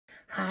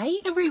Hi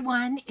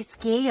everyone, it's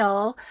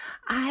Gail.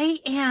 I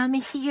am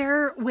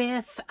here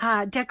with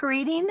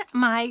decorating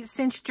my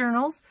Cinch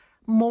journals,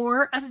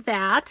 more of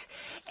that.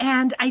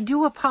 And I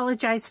do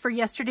apologize for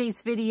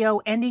yesterday's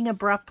video ending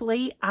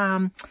abruptly.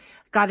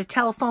 Got a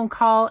telephone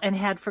call and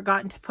had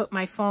forgotten to put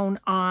my phone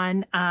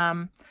on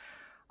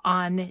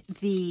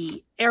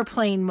the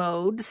airplane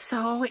mode,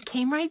 so it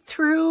came right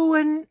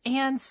through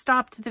and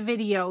stopped the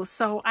video.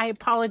 So I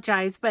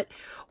apologize, but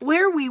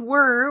where we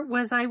were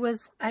was I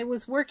was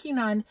working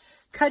on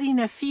cutting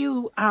a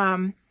few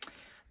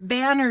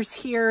banners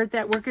here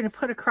that we're going to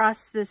put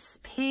across this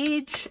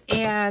page,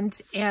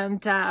 and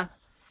the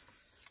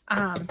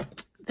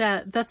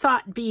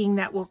thought being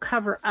that we'll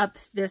cover up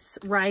this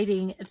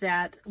writing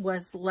that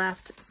was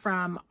left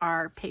from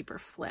our paper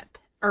flip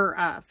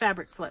or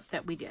fabric flip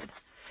that we did.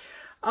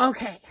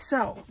 Okay,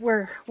 so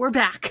we're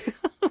back.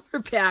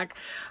 We're back.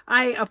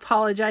 I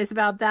apologize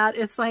about that.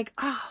 It's like,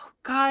 oh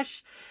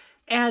gosh.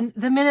 And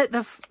the minute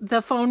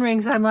the phone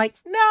rings, I'm like,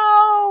 no,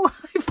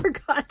 I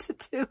forgot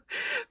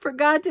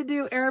to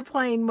do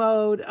airplane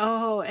mode.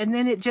 Oh, and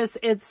then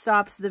it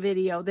stops the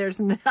video.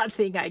 There's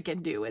nothing I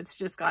can do. It's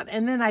just gone.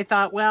 And then I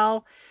thought,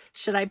 well,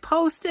 should I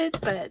post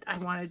it? But I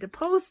wanted to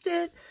post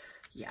it.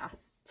 Yeah.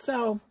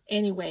 So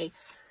anyway,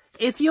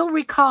 if you'll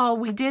recall,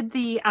 we did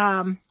the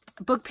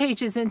book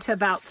pages into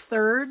about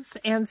thirds,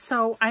 and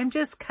so I'm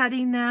just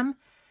cutting them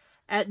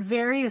at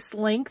various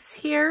lengths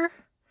here.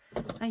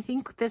 I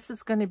think this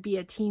is going to be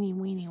a teeny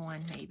weeny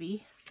one,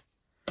 maybe,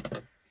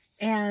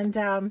 and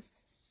then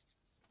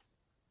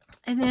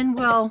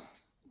we'll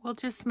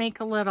just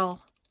make a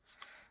little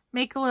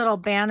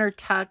banner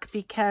tuck,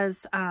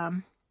 because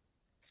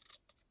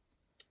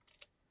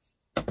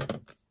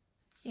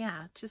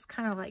yeah, just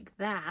kind of like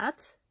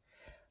that.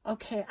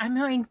 Okay, I'm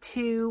going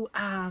to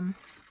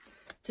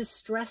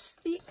distress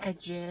the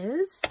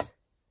edges.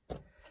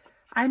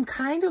 I'm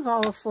kind of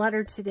all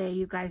aflutter today,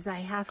 you guys. I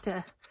have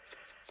to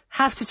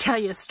tell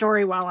you a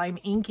story while I'm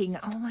inking.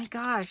 Oh my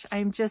gosh,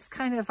 I'm just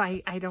kind of,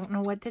 I don't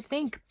know what to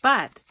think.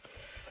 But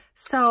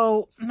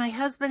so my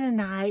husband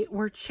and I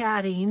were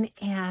chatting,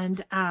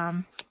 and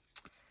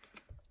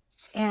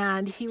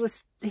he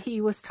was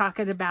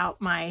talking about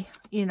my,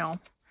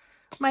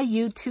 my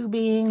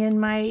YouTubing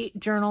and my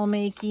journal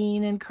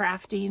making and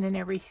crafting and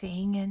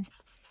everything, and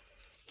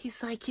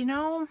he's like,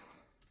 I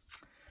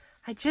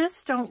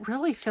just don't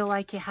really feel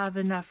like you have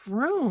enough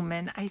room.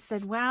 And I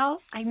said,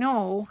 well, I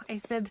know. I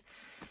said,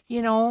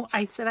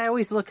 I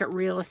always look at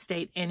real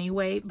estate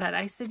anyway, but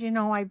I said,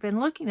 I've been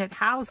looking at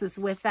houses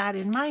with that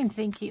in mind,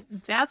 thinking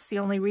that's the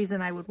only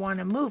reason I would want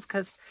to move,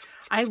 because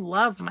I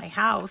love my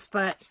house,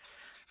 but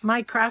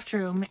my craft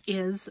room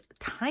is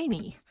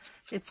tiny.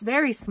 It's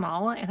very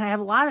small, and I have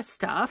a lot of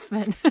stuff.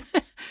 And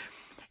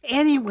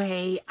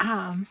anyway,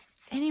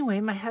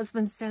 my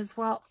husband says,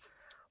 well,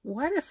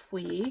 what if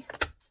we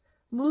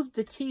moved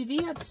the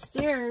TV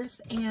upstairs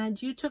and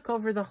you took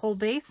over the whole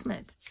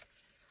basement?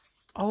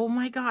 Oh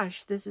my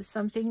gosh, this is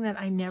something that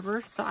I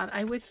never thought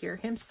I would hear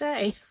him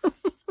say.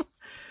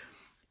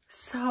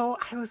 So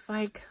I was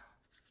like,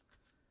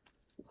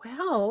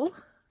 well,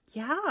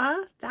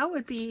 yeah, that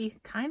would be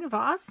kind of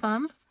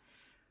awesome.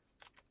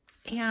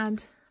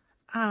 And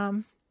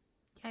I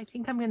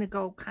think I'm going to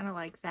go kind of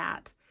like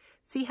that.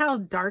 See how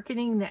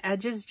darkening the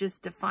edges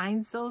just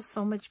defines those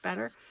so much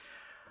better?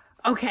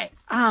 Okay,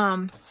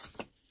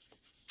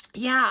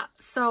 yeah,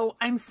 so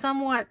I'm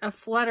somewhat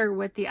aflutter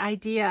with the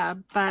idea,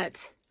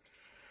 but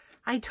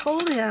I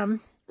told him,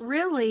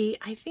 really,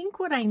 I think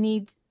what I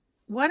need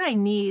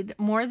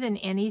more than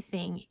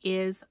anything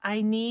is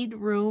I need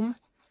room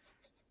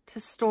to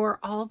store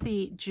all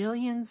the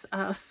jillions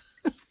of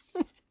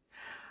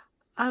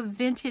of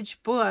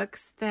vintage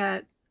books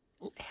that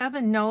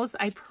heaven knows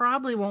I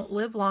probably won't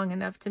live long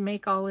enough to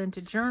make all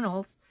into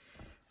journals,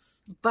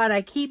 but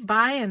I keep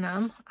buying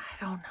them. I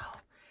don't know,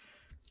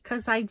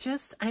 because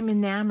I'm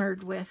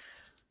enamored with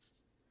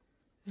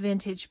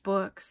vintage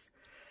books.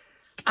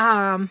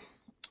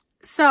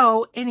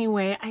 So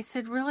anyway, I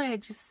said,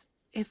 really,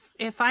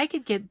 if I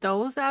could get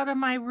those out of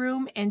my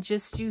room and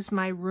just use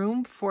my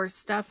room for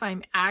stuff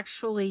I'm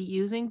actually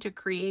using to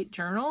create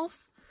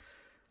journals,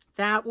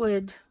 that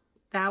would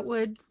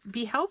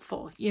be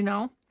helpful,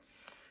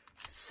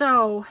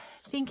 So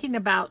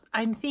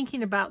I'm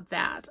thinking about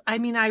that. I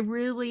mean, I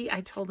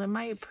told him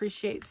I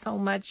appreciate so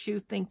much you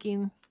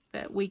thinking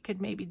that we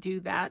could maybe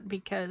do that,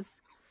 because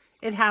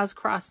it has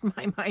crossed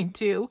my mind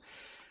too.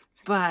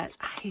 But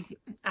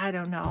I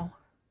don't know.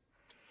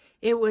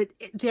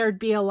 There'd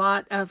be a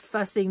lot of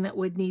fussing that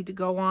would need to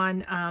go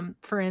on.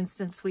 For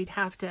instance, we'd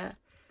have to,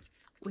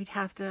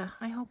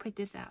 I hope I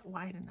did that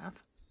wide enough.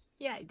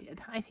 Yeah, I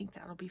did. I think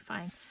that'll be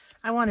fine.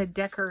 I want to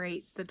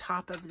decorate the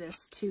top of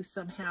this too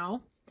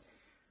somehow.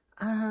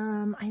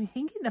 I'm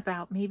thinking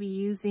about maybe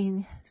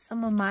using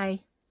some of my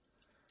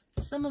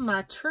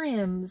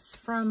trims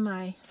from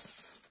my,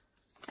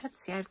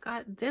 let's see, I've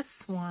got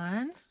this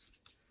one.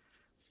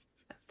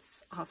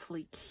 That's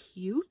awfully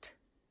cute.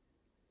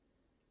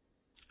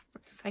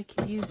 If I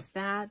could use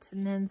that,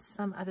 and then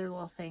some other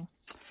little thing.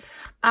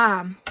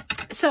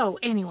 So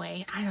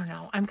anyway, I don't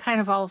know. I'm kind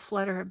of all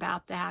flutter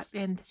about that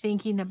and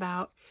thinking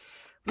about,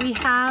 we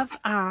have,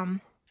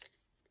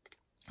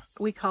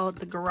 we call it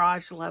the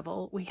garage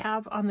level. We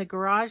have on the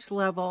garage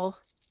level,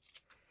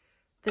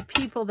 the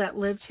people that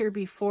lived here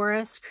before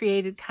us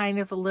created kind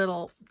of a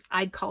little,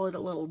 I'd call it a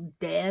little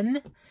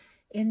den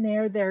in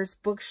there. There's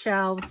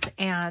bookshelves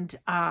and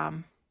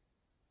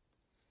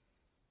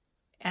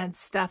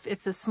stuff.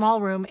 It's a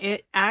small room.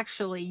 It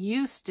actually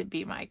used to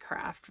be my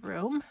craft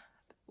room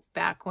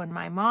back when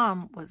my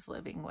mom was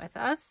living with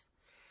us.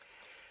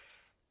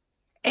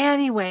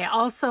 Anyway,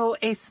 also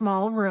a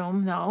small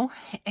room though,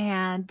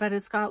 but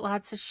it's got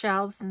lots of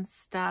shelves and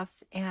stuff.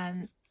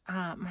 And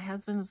my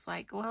husband was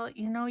like, well,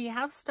 you know, you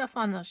have stuff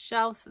on those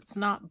shelves that's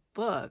not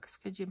books.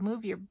 Could you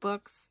move your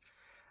books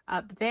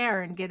up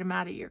there and get them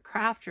out of your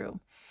craft room?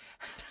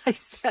 I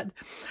said,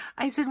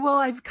 well,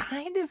 I've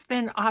kind of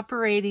been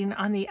operating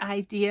on the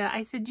idea.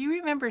 I said, do you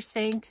remember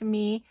saying to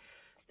me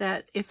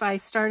that if I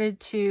started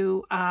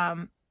to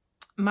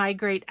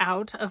migrate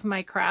out of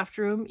my craft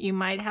room, you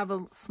might have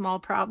a small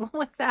problem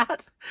with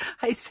that?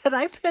 I said,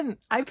 I've been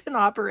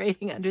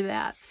operating under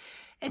that.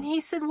 And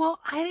he said, well,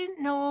 I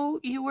didn't know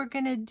you were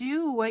going to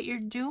do what you're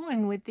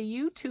doing with the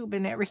YouTube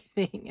and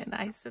everything. And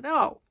I said,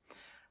 oh,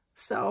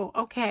 so,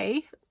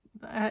 okay.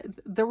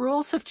 The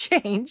rules have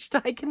changed.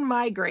 I can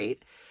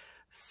migrate.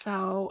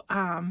 So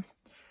I'm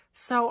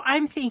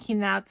thinking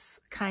that's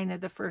kind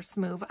of the first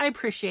move. I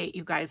appreciate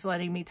you guys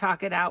letting me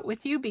talk it out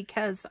with you,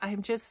 because I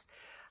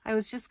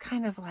was just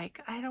kind of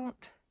like, I don't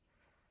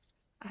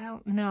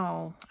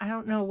know. I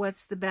don't know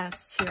what's the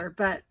best here,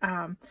 but,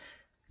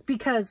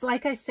 because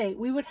like I say,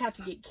 we would have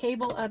to get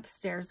cable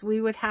upstairs. We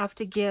would have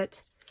to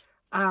get,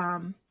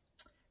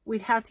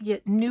 we'd have to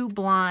get new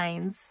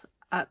blinds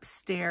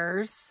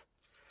upstairs.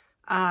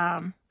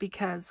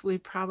 Because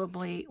we'd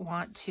probably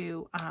want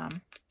to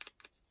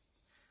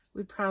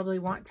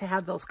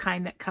have those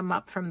kind that come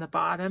up from the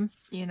bottom,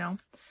 you know,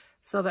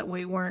 so that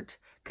we weren't,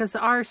 because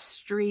our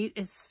street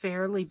is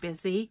fairly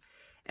busy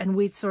and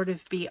we'd sort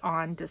of be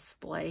on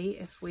display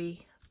if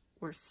we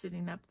were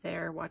sitting up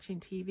there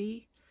watching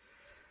TV.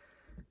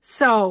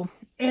 So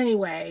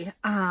anyway,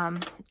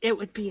 it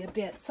would be a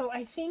bit, so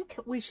I think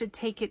we should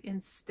take it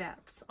in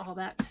steps. All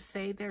that to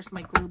say, there's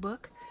my glue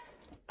book.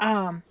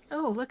 Oh,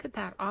 look at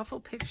that awful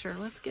picture.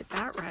 Let's get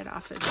that right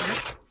off of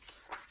there.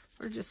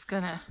 We're just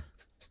gonna,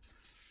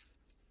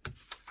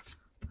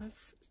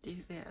 let's do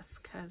this,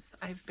 because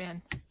I've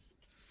been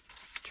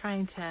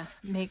trying to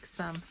make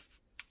some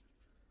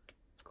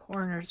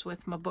corners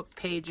with my book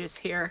pages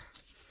here.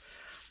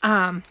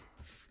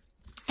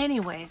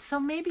 Anyway, so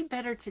maybe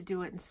better to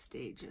do it in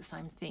stages,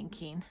 I'm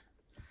thinking.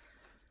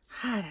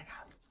 I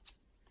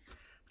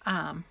don't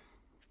know.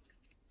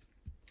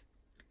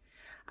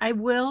 I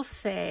will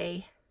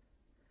say,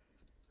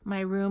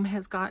 my room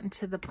has gotten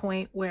to the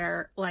point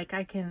where, like,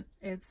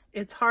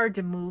 it's hard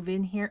to move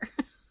in here.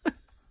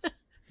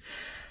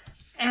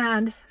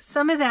 And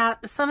some of that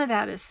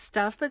is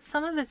stuff, but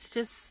some of it's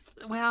just,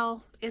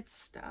 well, it's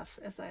stuff.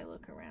 As I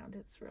look around,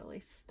 it's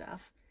really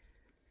stuff.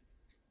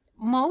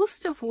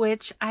 Most of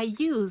which I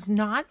use,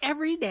 not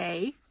every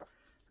day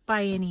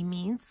by any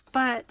means,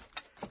 but,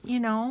 you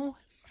know,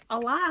 a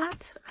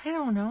lot. I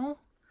don't know.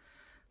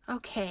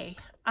 Okay.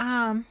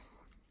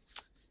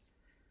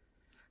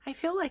 I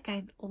feel like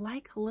I'd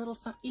like a little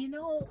something, you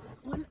know,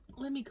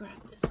 let me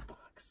grab this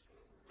box.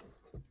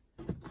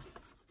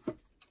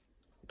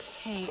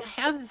 Okay, I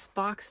have this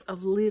box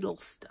of little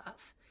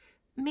stuff.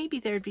 Maybe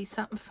there'd be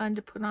something fun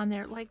to put on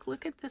there. Like,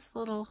 look at this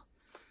little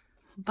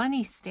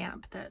bunny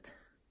stamp that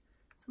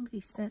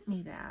somebody sent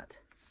me that.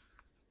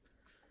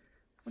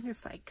 I wonder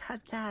if I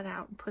cut that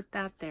out and put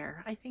that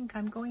there. I think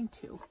I'm going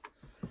to.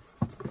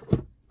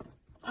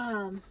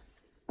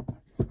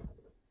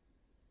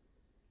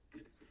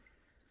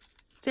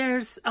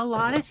 There's a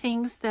lot of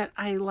things that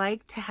I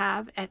like to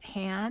have at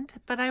hand,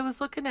 but I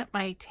was looking at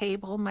my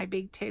table, my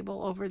big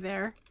table over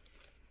there,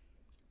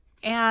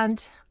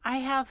 and I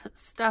have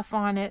stuff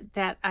on it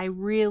that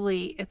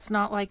it's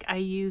not like I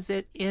use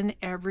it in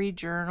every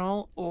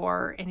journal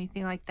or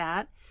anything like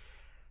that.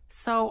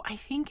 So I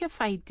think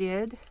if I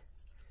did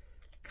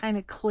kind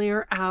of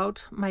clear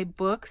out my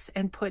books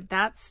and put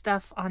that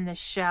stuff on the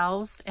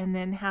shelves and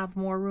then have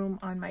more room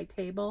on my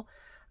table,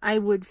 I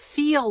would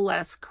feel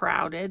less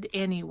crowded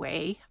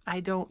anyway. I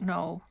don't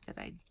know that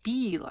I'd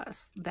be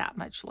that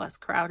much less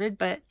crowded,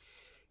 but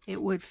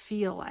it would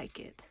feel like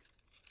it.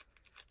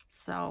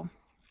 So,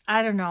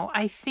 I don't know.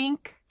 I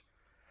think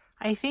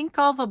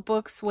all the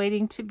books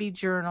waiting to be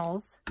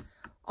journals,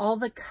 all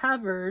the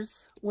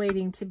covers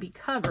waiting to be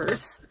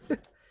covers,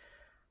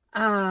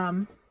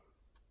 that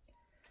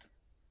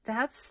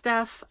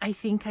stuff, I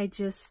think I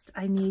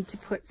need to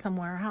put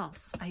somewhere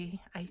else. I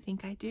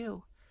think I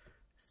do.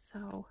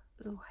 So,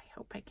 ooh, I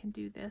hope I can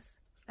do this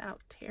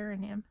without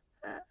tearing him.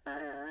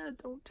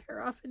 Don't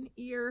tear off an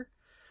ear.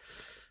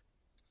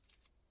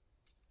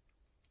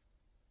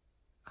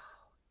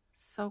 Oh,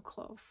 so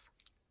close.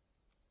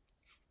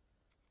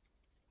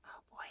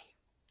 Oh boy.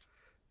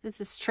 This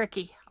is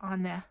tricky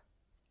on the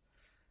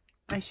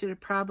I should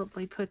have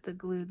probably put the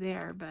glue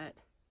there, but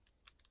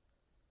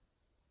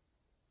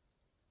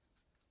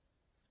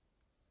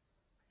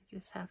I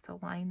just have to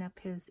line up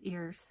his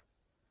ears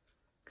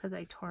because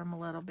I tore him a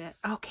little bit.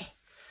 Okay.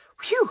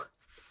 Whew!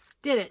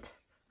 Did it.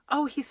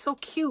 Oh, he's so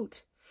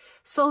cute.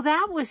 So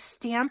that was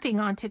stamping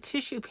onto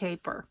tissue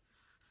paper.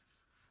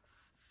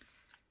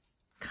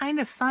 Kind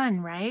of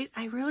fun, right?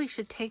 I really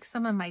should take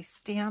some of my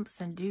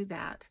stamps and do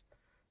that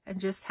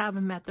and just have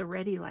them at the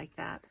ready like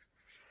that.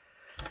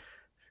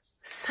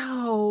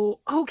 So,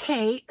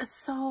 okay,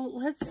 so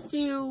let's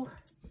do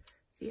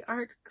the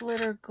art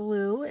glitter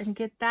glue and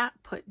get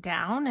that put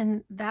down.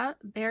 And that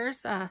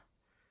there's a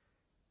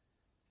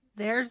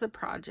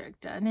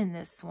project done in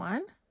this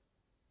one.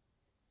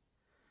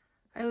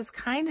 I was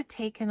kind of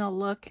taking a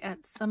look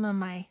at some of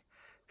my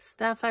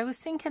stuff. I was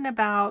thinking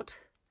about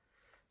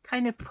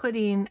kind of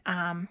putting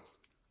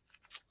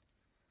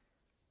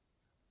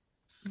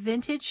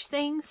vintage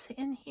things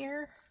in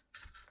here.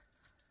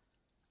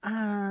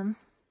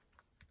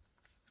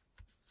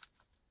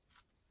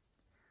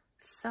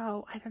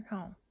 So I don't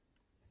know.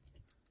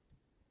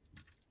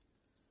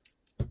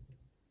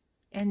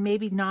 And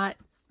maybe not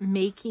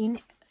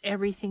making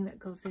everything that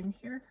goes in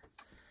here,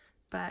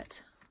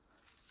 but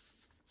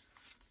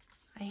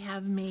I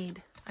have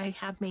made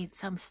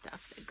some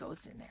stuff that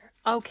goes in there.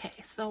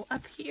 Okay, so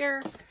up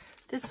here,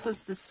 this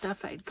was the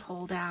stuff I'd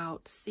pulled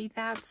out. See,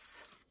 I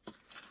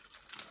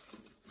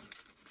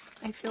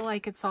feel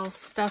like it's all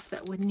stuff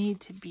that would need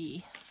to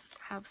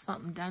have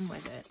something done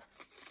with it.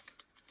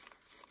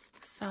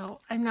 So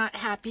I'm not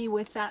happy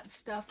with that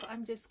stuff.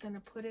 I'm just going to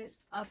put it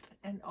up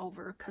and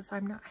over because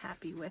I'm not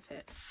happy with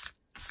it.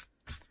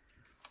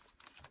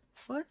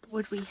 What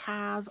would we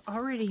have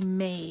already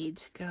made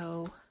to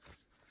go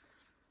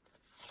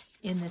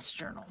in this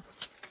journal?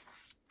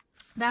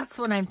 That's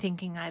what I'm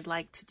thinking I'd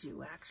like to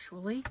do,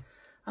 actually.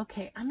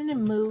 Okay, I'm going to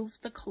move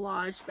the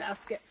collage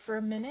basket for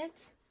a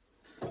minute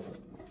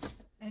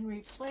and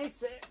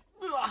replace it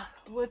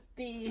with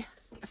the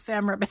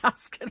ephemera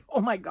basket.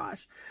 Oh my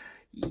gosh.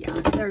 Yeah,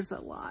 there's a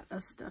lot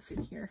of stuff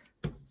in here.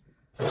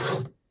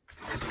 I'm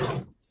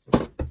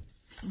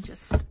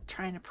just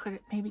trying to put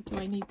it, maybe do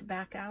I need to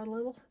back out a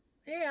little?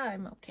 Yeah,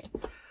 I'm okay.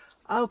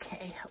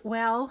 Okay,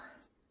 well,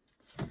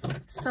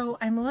 so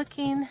I'm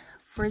looking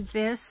for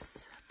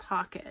this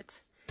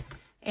pocket.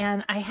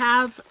 And I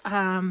have,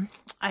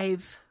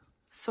 I've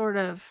sort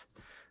of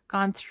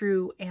gone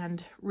through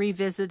and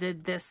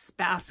revisited this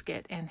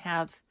basket and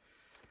have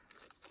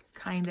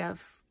kind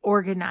of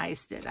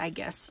organized it, I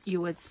guess you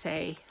would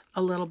say,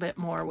 a little bit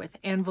more with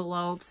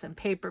envelopes and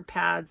paper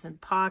pads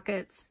and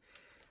pockets,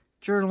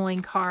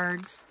 journaling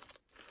cards.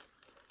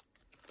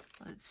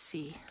 Let's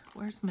see,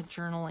 where's my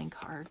journaling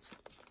cards?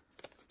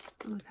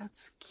 Ooh,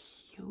 that's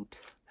cute.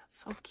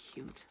 That's so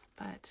cute,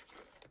 but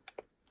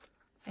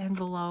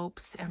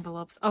envelopes.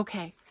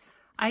 Okay,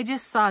 I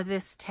just saw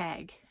this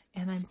tag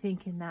and I'm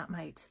thinking that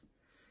might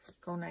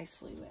go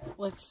nicely with it.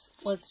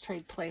 Let's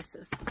trade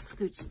places.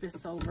 Scooch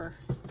this over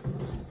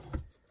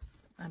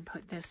and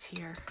put this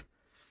here.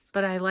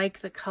 But I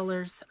like the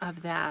colors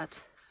of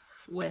that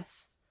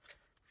with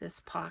this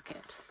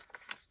pocket.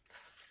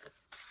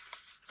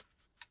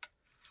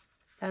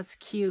 That's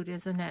cute,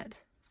 isn't it?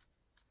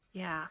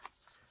 Yeah.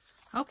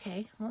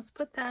 Okay, let's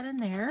put that in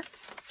there.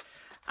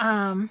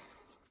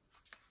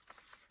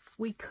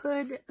 We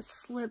could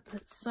slip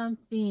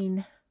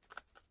something.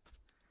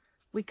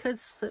 We could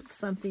slip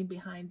something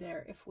behind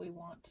there if we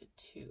wanted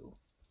to.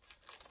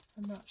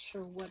 I'm not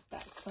sure what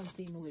that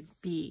something would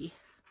be.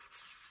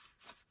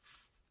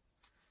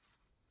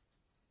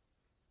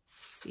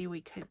 See,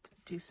 we could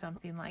do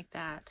something like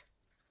that.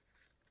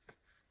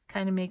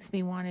 Kind of makes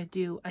me want to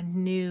do a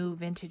new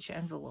vintage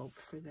envelope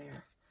for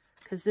there.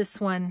 Because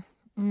this one,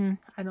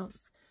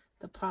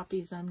 the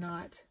poppies, I'm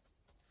not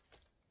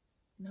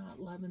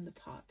loving the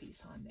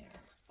poppies on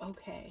there.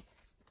 Okay.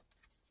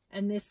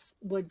 And this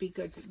would be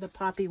good. The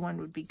poppy one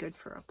would be good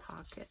for a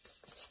pocket.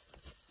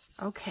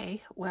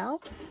 Okay,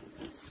 well,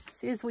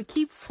 see, as we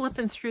keep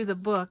flipping through the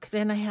book,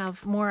 then I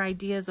have more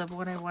ideas of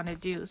what I want to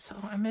do. So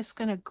I'm just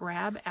going to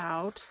grab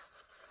out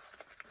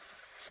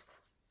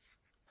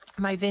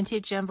my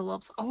vintage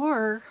envelopes,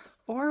 or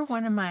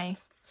one of my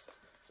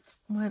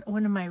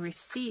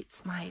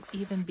receipts might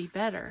even be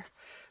better.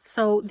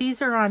 So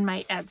these are on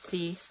my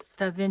Etsy,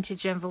 the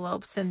vintage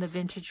envelopes and the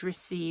vintage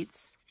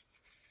receipts.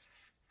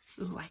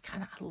 Ooh, I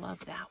kind of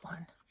love that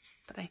one,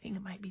 but I think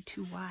it might be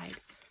too wide.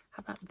 How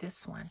about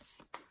this one?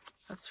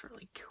 That's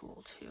really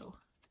cool too.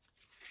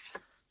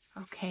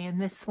 Okay, and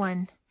this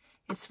one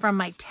is from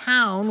my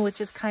town,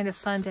 which is kind of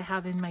fun to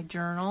have in my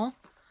journal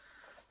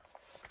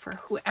for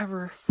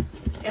whoever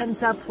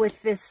ends up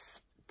with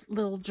this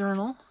little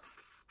journal.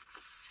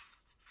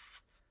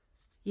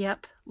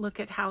 Yep, look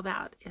at how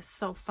that is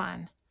so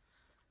fun.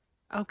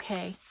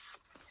 Okay,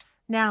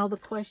 now the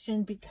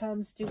question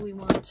becomes, do we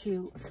want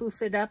to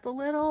foof it up a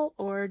little,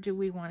 or do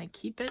we want to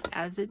keep it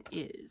as it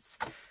is?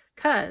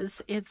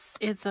 Because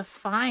it's a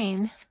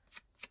fine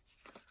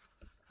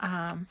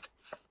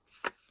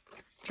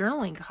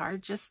journaling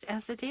card just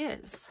as it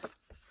is.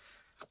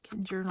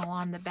 Can journal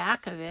on the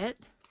back of it.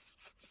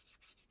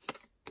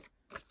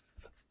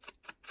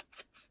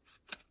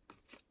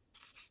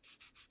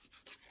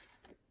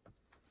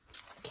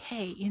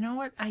 Okay, you know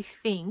what I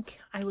think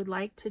I would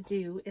like to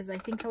do is I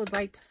think I would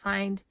like to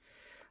find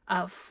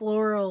a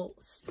floral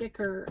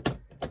sticker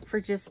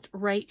for just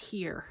right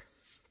here.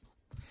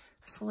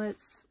 So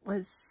let's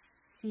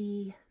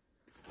see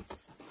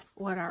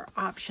what our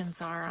options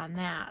are on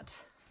that.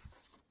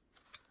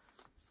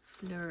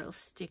 Floral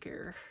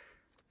sticker.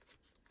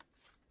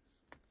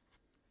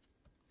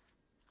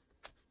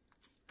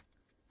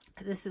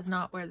 This is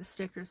not where the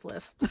stickers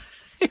live.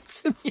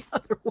 It's in the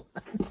other one.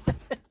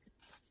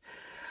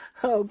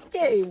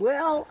 Okay,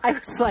 well, I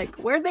was like,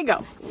 where'd they go?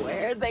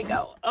 Where'd they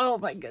go? Oh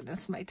my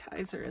goodness, my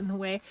ties are in the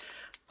way.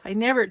 I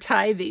never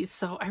tie these,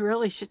 so I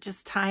really should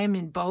just tie them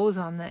in bows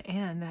on the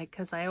end,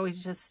 because I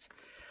always just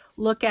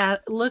look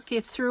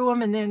through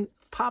them and then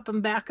pop them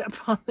back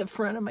up on the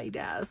front of my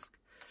desk.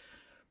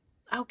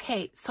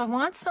 Okay, so I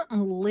want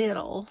something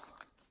little.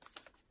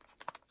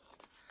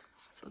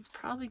 So it's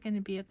probably going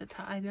to be at the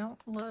top. I don't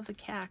love a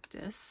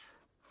cactus.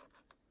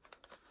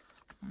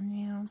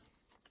 Yeah.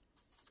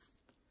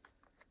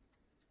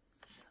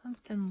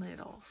 Something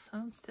little,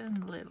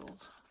 something little.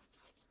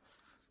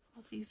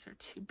 Well, these are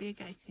too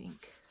big, I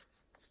think.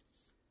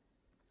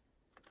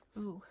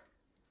 Ooh.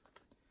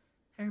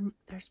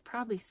 There's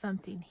probably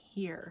something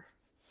here.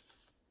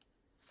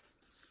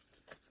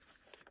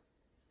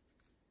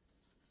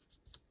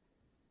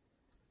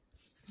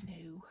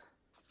 No.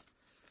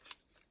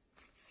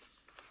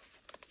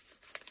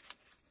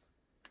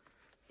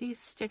 These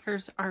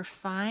stickers are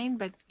fine,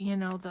 but you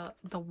know,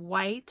 the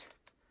white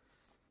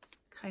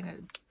kind of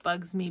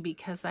bugs me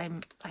because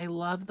I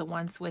love the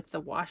ones with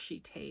the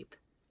washi tape.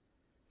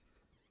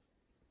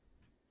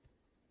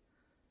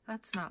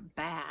 That's not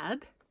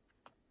bad.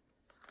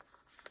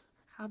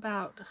 How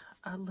about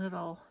a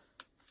little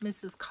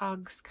Mrs.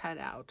 Coggs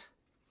cutout?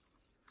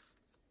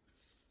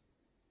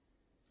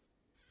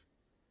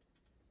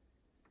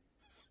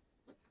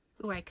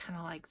 Ooh, I kind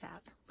of like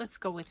that. Let's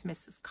go with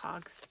Mrs.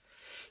 Coggs.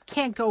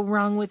 Can't go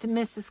wrong with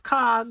Mrs.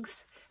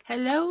 Coggs.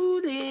 Hello,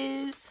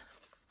 Liz.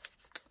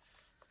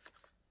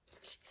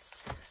 She's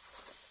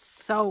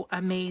so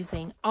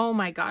amazing. Oh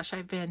my gosh,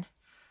 I've been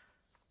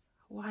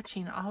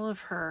watching all of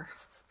her.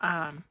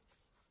 I'm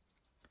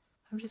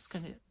just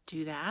going to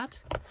do that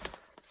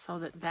so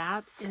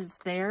that is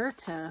there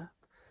to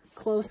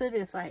close it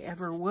if I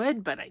ever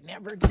would, but I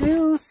never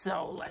do.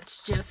 So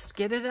let's just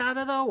get it out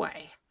of the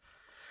way.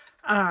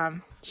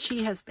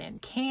 She has been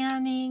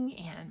canning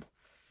and,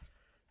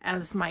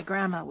 as my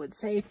grandma would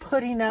say,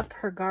 putting up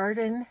her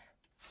garden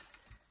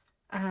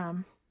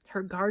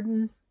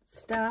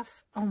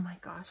stuff. Oh my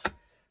gosh.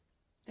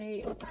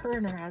 Her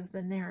and her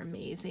husband, they're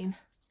amazing.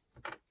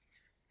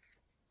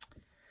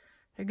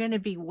 They're going to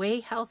be way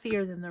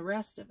healthier than the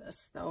rest of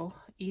us, though,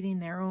 eating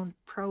their own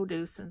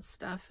produce and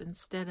stuff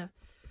instead of...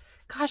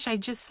 Gosh, I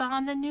just saw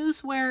on the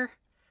news where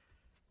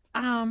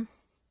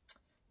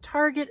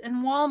Target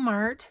and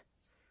Walmart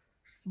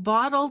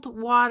bottled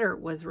water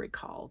was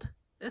recalled.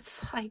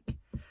 It's like,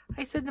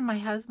 I said to my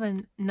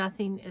husband,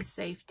 nothing is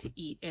safe to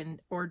eat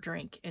or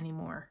drink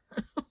anymore.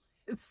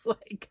 It's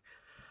like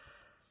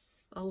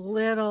a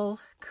little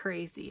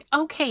crazy.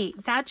 Okay,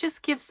 that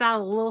just gives out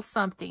a little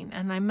something,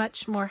 and I'm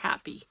much more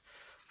happy.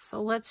 So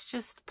let's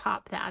just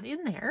pop that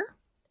in there.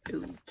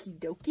 Okie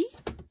dokie.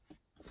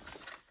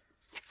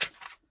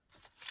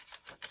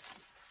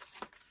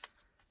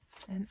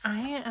 And I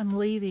am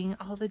leaving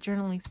all the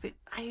journaling space.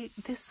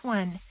 This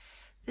one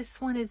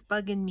is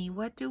bugging me.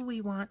 What do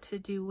we want to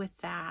do with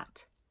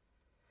that?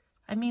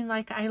 I mean,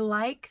 like, I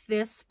like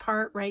this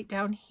part right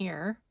down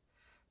here.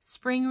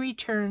 Spring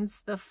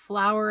returns, the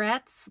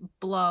flowerets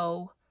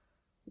blow.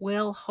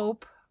 Will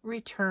hope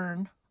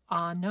return?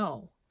 Ah,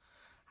 no.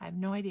 I have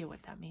no idea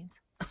what that means.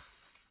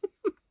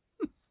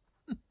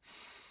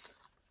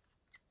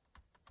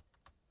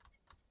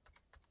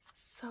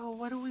 So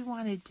what do we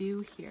want to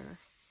do here?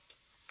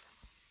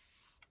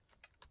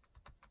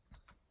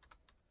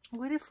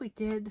 What if we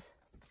did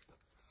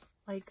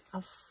like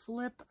a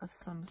flip of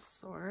some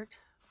sort?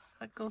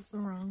 That goes the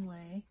wrong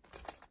way.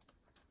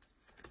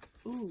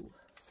 Ooh.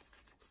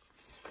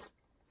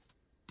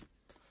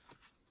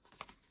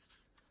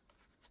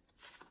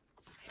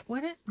 I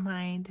wouldn't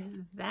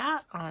mind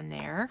that on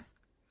there,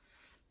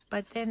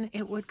 but then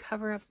it would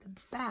cover up the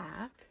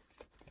back.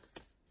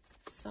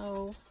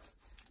 So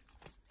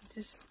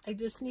I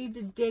just need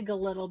to dig a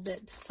little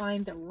bit to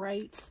find the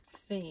right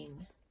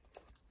thing.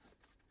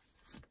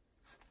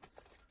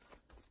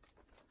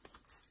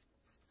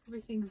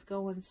 Everything's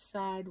going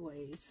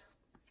sideways.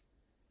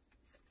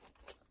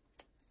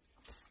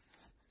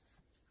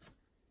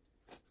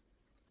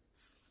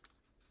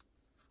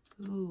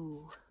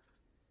 Ooh.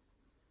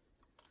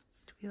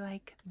 Do we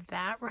like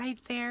that right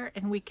there?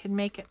 And we can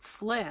make it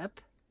flip.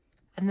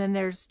 And then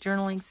there's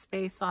journaling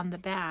space on the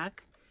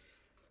back.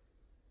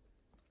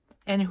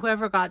 And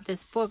whoever got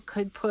this book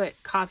could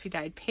put coffee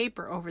dyed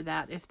paper over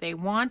that if they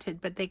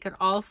wanted, but they could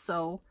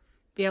also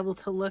be able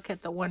to look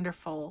at the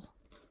wonderful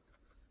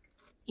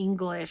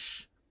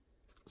English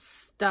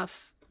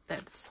stuff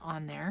that's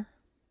on there.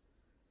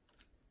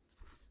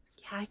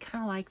 Yeah, I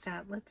kind of like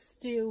that. Let's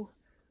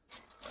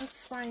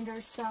find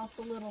ourselves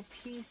a little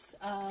piece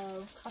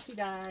of coffee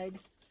dyed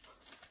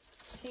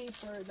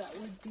paper that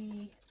would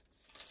be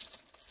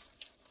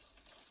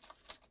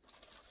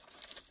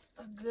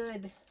a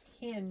good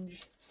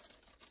hinge.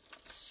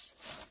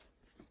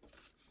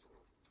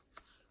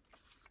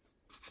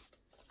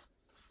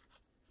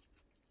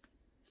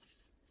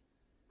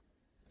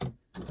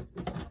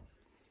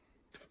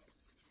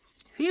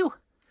 Phew!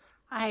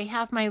 I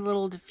have my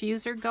little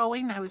diffuser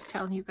going. I was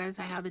telling you guys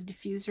I have a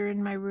diffuser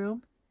in my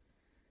room.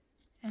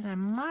 And I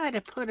might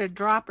have put a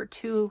drop or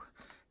two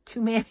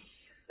too many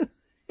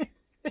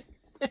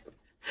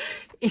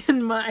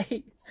in my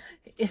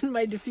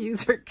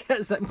diffuser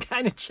because I'm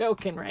kind of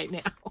choking right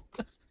now.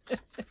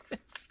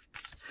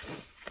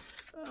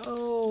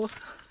 Oh.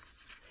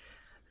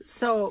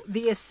 So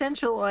the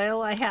essential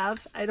oil I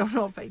have, I don't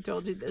know if I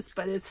told you this,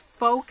 but it's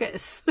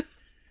Focus.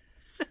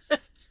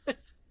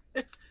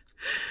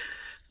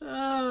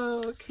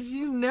 Oh, because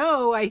you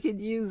know I could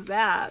use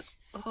that.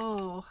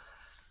 Oh,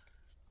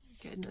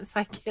 goodness.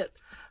 I get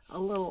a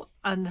little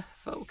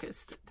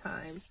unfocused at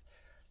times.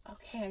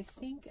 Okay, I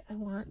think I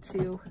want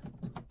to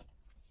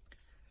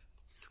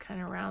just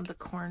kind of round the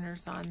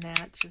corners on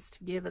that just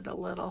to give it a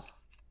little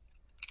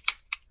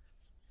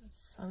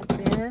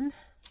something. And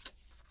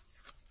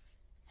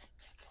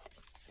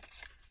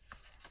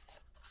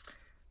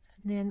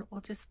then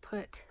we'll just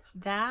put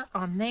that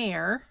on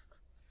there.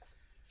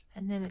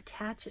 And then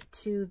attach it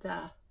to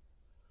the,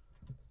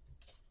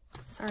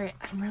 sorry,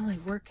 I'm really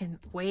working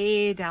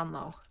way down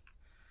low.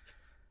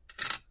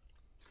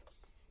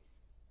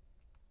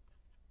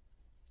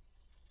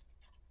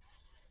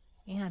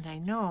 And I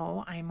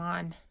know I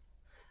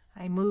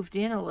moved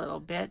in a little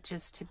bit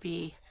just to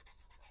be,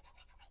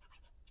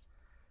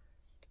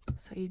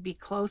 so you'd be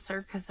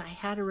closer because I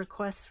had a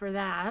request for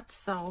that.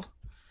 So,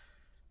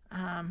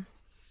 I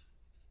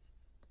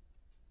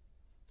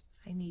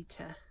need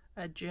to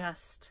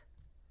adjust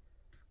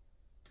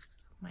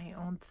my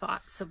own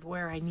thoughts of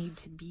where I need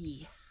to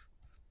be.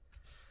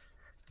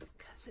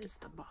 Because it's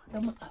the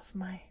bottom of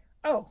my...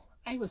 Oh,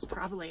 I was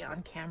probably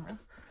on camera.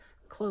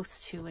 Close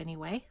to,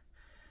 anyway.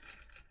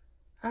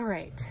 All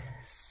right,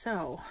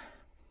 so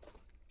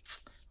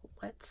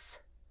let's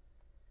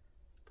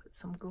put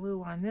some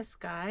glue on this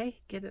guy,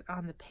 get it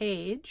on the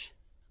page,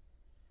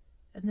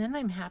 and then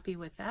I'm happy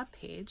with that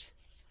page.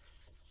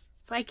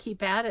 If I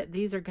keep at it,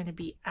 these are going to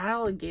be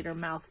alligator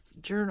mouth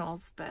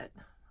journals, but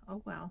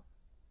oh well.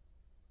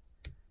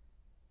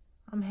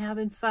 I'm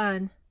having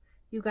fun.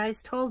 You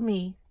guys told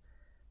me,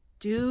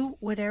 do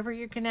whatever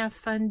you're going to have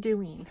fun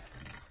doing.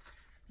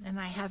 And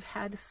I have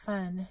had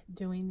fun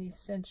doing these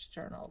Cinch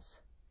journals.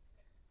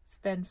 It's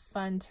been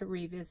fun to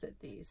revisit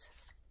these.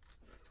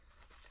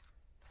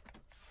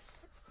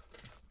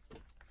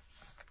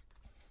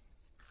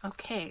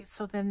 Okay,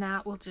 so then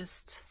that will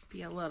just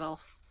be a little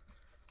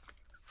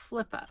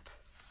flip up.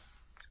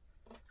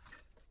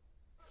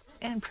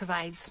 And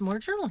provides more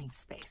journaling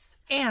space.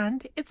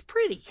 And it's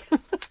pretty.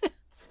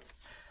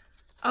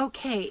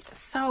 Okay,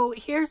 so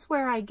here's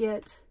where I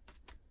get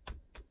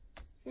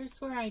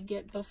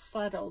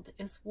befuddled,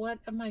 is what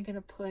am I going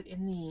to put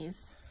in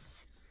these?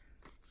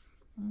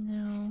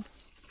 No.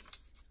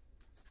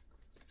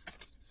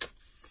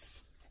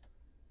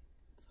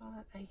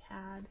 Thought I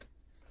had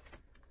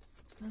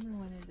another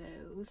one of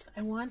those.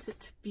 I want it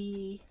to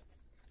be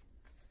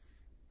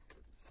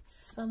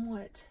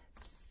somewhat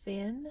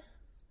thin.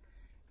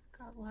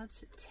 Got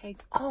lots of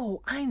tags.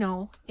 Oh, I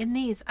know. In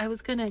these, I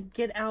was going to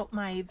get out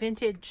my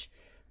vintage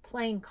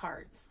playing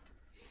cards.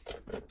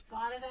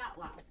 Thought of that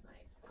last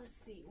night. Let's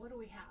see, what do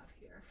we have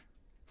here?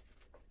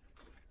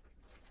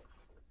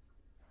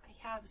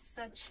 I have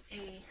such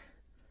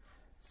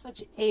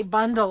a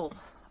bundle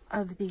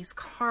of these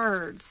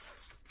cards.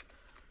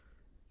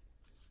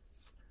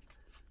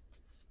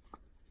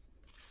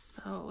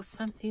 So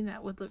something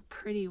that would look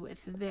pretty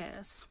with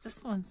this.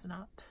 This one's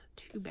not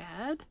too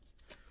bad.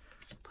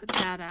 Put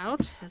that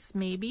out as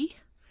maybe.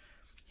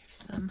 Here's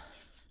some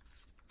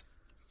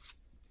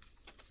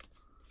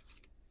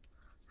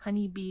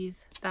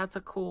honeybees. That's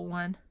a cool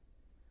one.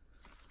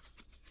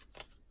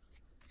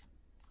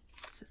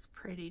 This is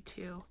pretty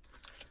too.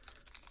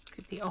 Look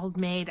at the Old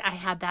Maid. I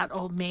had that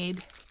Old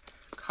Maid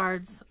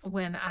cards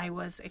when I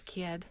was a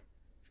kid.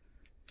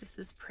 This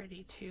is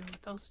pretty too.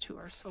 Those two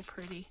are so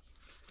pretty.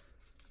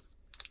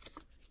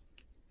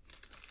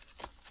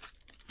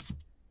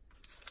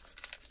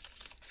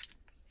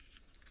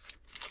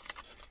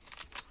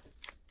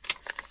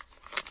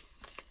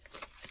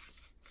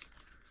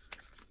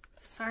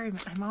 Sorry,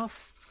 I'm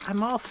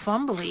all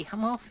fumbly.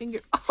 I'm all finger.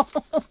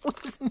 Oh,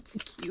 isn't he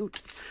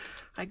cute?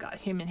 I got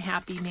him in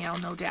Happy Mail,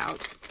 no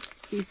doubt.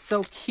 He's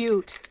so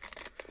cute.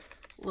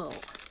 Little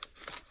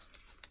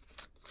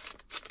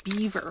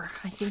beaver.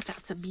 I think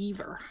that's a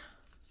beaver.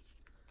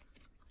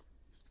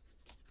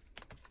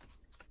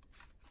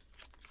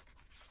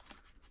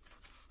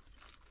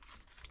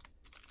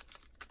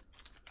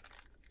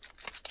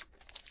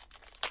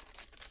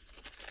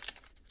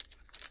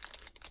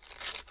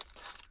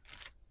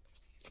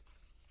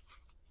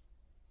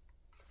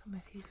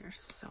 They're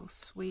so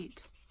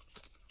sweet.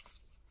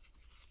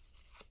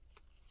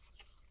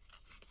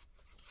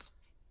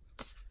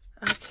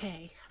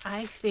 Okay,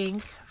 I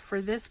think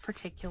for this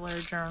particular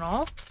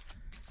journal,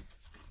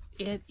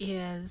 it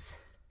is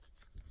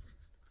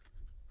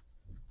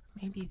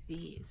maybe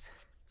these.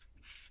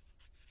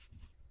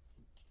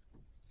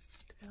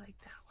 Do I like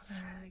that one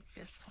or I like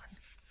this one?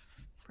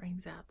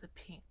 Brings out the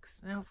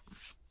pinks. Nope.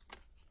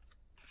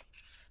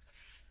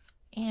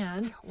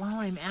 And while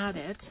I'm at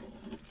it,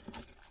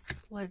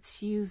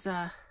 let's use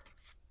a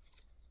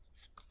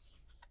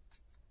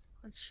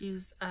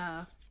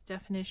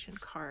definition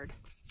card.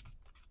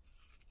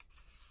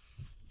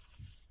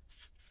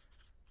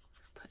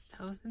 Let's put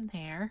those in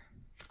there.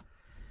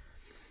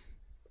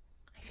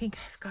 I think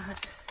I've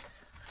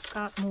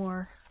got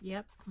more.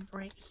 Yep,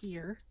 right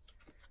here.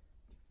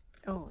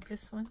 Oh,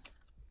 this one.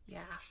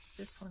 Yeah,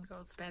 this one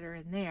goes better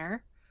in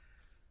there.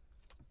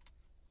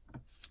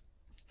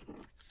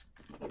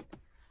 Let's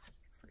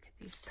look at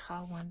these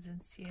tall ones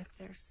and see if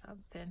there's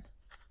something.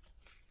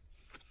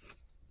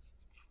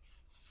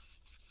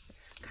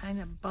 Kind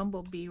of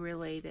bumblebee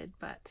related,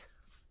 but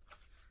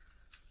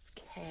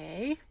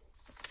okay.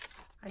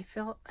 I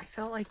felt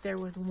like there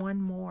was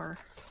one more,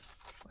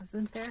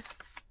 wasn't there?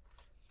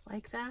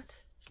 Like that?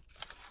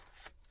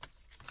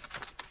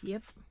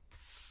 Yep.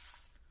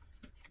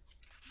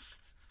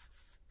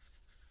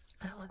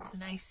 That looks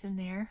nice in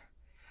there.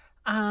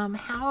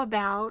 How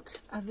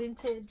about a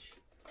vintage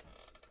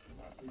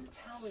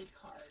tally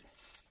card?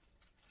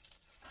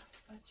 A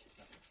bunch of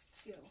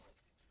those too.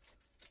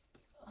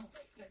 Oh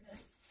my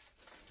goodness.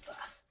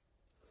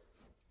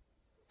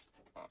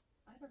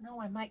 I don't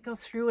know, I might go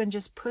through and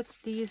just put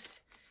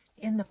these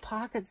in the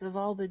pockets of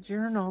all the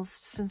journals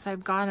since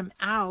I've got them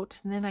out,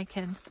 and then they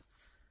can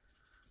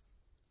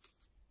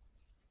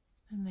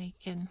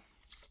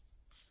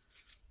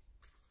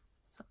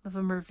some of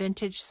them are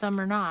vintage, some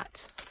are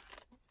not.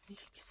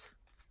 Yikes.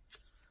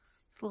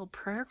 It's a little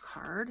prayer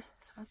card.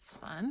 That's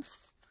fun.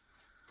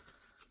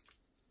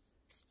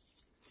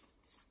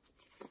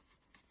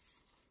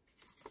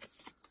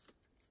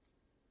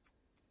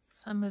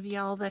 Some of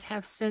y'all that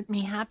have sent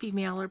me Happy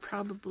Mail are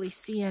probably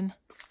seeing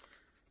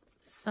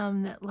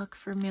some that look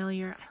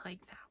familiar. I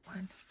like that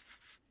one.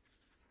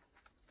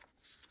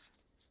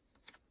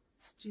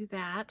 Let's do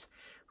that.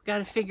 We got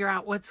to figure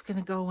out what's going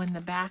to go in the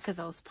back of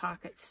those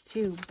pockets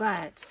too,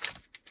 but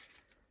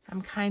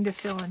I'm kind of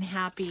feeling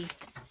happy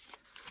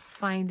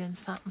finding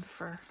something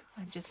for,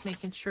 I'm just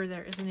making sure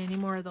there isn't any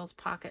more of those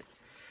pockets.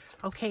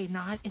 Okay,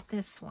 not in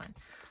this one.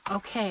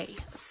 Okay,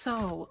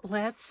 so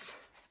that's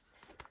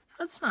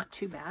not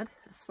too bad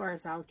as far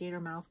as alligator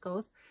mouth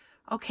goes.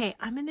 Okay,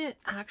 I'm going to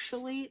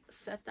actually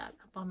set that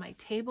up on my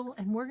table,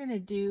 and we're going to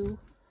do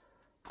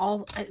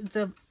all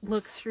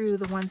look through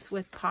the ones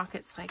with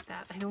pockets like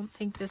that. I don't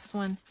think this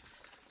one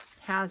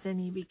has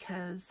any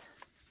because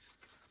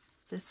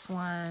this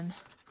one,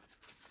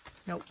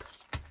 nope,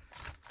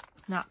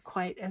 not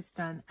quite as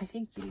done. I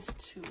think these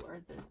two are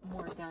the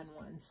more done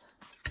ones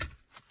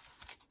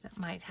that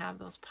might have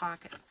those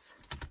pockets.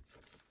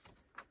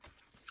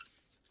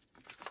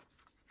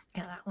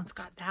 Yeah, that one's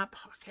got that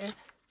pocket.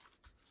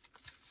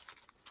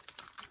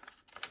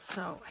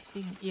 So I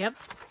think, yep,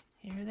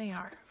 here they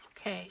are.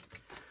 Okay.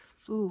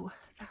 Ooh,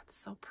 that's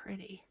so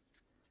pretty.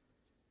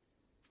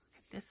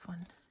 Look at this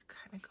one.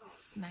 Kind of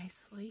goes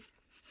nicely.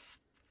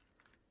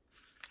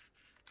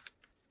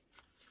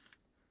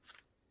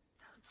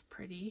 That's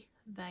pretty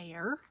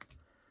there.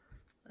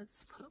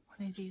 Let's put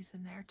one of these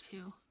in there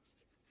too.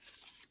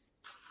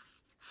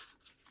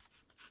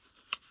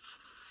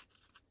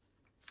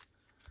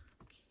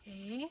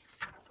 Okay.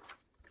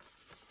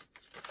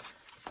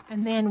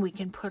 And then we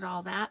can put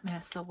all that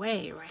mess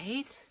away,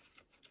 right?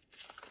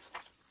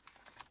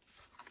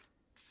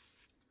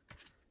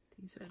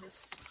 These are the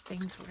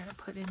things we're going to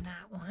put in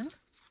that one.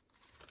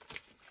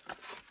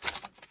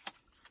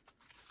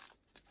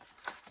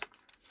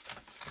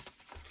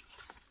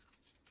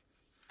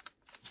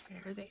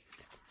 There they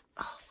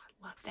are. Oh,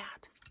 I love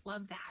that.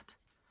 Love that.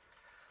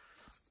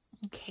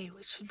 Okay,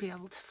 we should be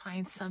able to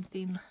find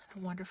something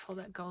wonderful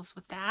that goes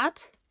with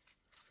that.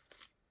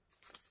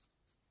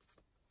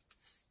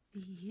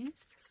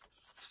 These.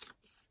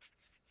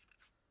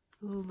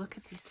 Ooh, look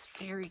at these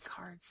fairy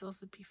cards.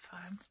 Those would be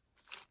fun.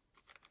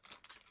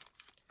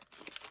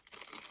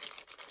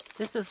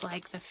 This is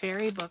like the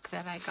fairy book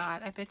that I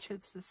got. I bet you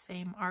it's the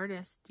same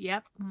artist.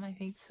 Yep, I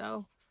think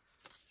so.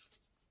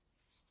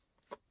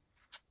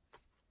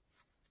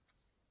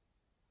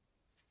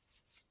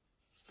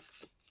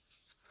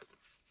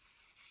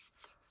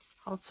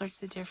 All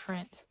sorts of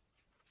different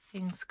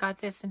things. Got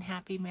this in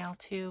Happy Mail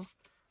too.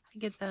 I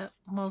get the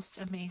most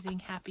amazing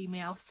Happy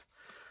Mails.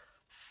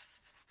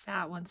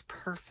 That one's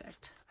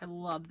perfect. I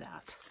love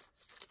that.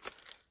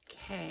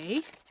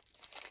 Okay.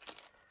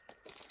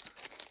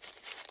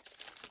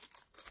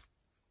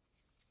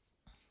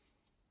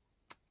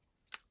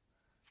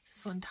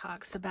 This one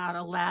talks about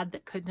a lad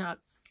that could not,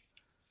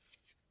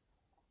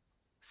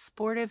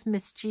 sportive,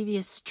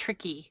 mischievous,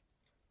 tricky,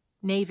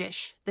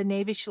 knavish. The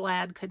knavish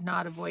lad could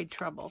not avoid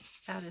trouble.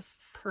 That is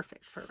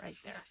perfect for right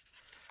there.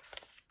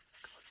 Let's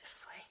go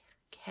this way.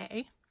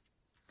 Okay.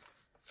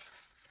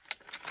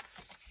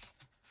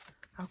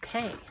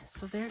 Okay,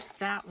 so there's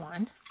that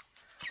one.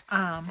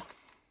 And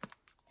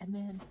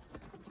then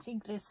I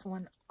think this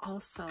one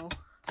also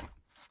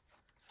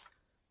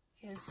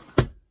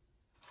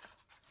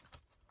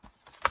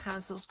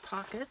has those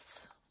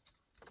pockets,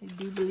 I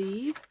do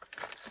believe.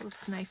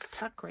 Looks nice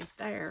tuck right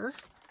there.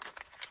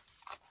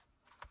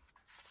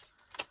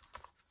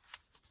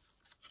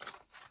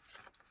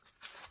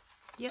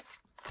 Yep.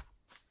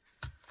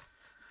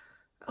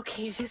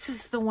 Okay, this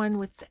is the one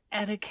with the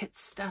etiquette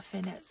stuff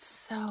in it.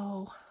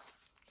 So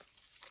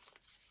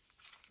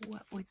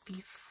what would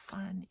be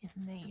fun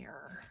in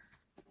there?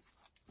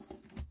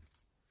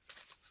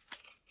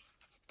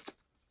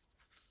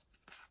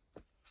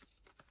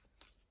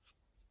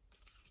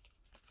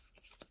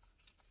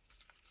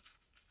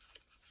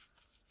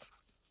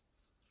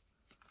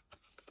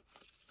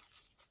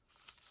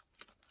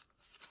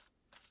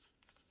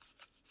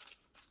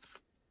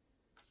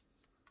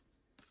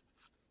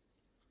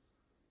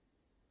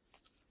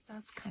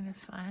 That's kind of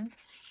fun.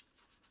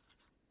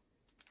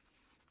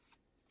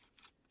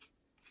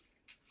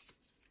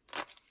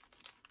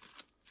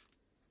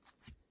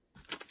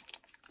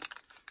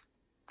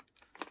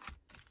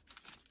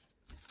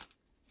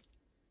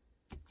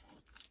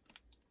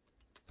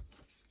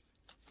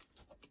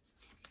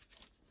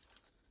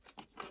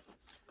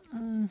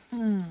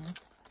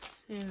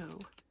 So,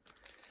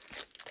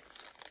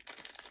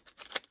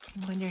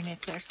 I'm wondering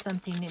if there's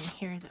something in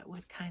here that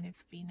would kind of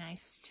be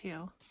nice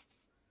too.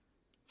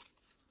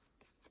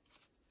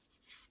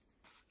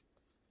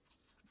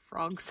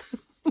 Frogs.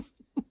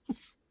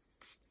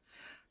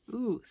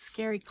 Ooh,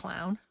 scary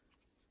clown.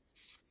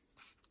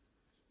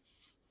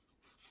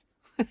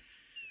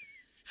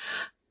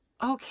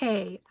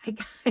 Okay, I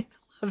kind of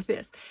love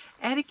this.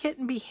 Etiquette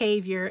and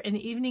behavior, an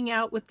evening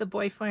out with the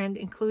boyfriend,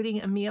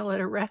 including a meal at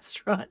a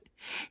restaurant.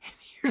 And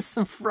here's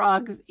some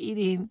frogs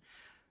eating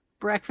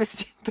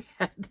breakfast in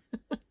bed.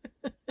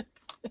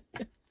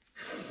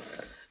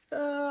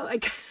 Oh, I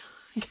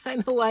kind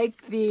of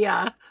like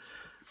the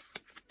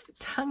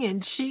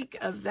tongue-in-cheek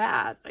of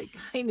that. I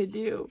kind of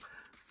do.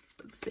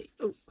 Let's see.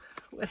 Oh,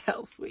 what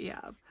else we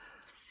have?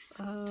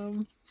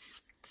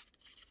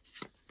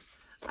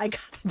 I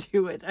gotta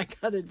do it. I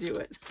gotta do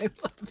it. I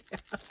love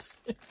that.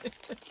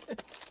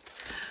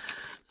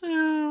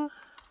 Oh.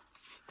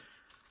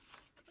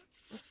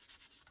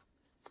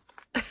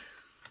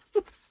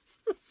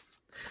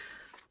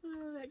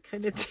 Oh, that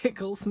kind of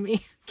tickles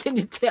me. Can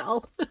you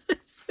tell?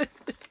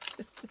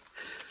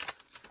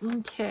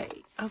 Okay.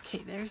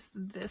 Okay, there's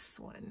this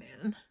one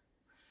then.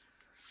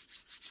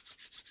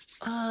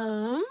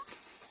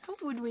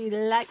 What would we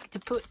like to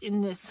put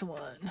in this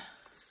one?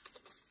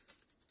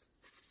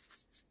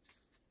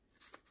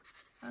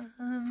 Let's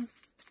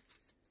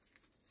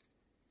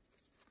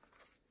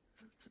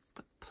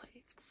put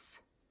plates.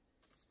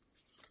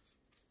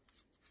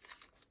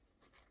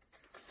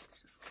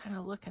 Just kind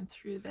of looking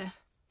through the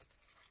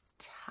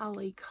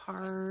tally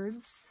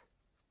cards.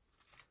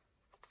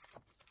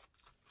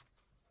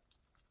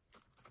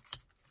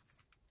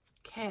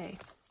 Okay.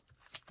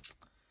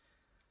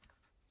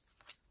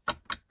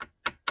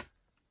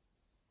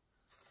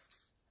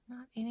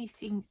 Not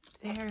anything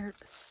there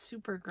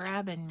super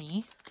grabbing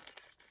me.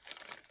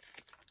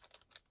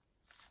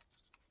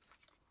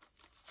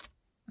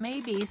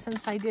 Maybe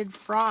since I did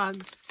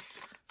frogs,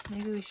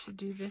 maybe we should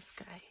do this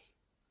guy.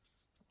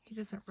 He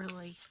doesn't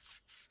really,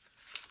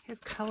 his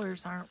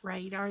colors aren't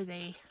right, are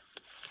they?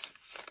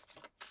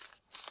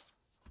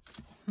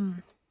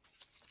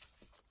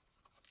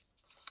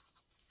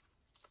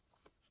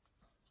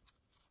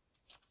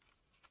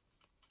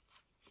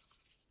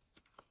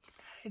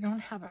 I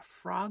don't have a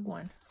frog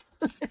one.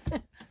 Butterfly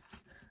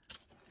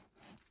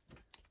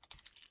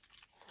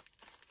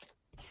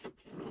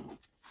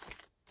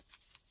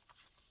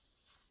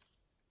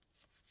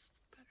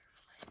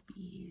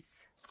bees.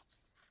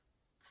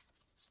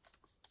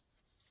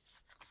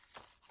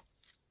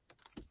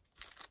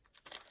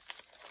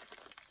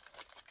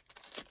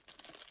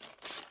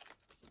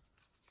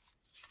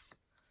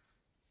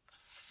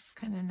 It's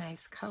kind of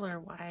nice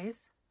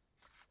color-wise.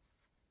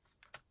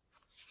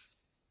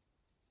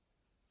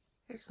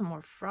 There's some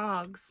more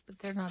frogs, but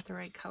they're not the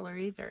right color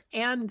either.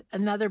 And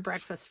another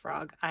breakfast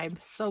frog. I'm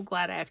so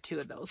glad I have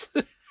two of those.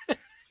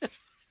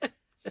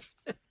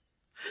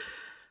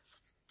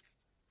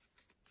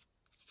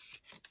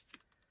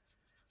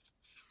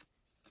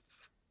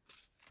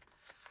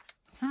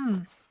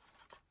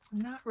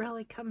 Not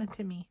really coming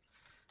to me.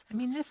 I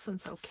mean, this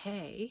one's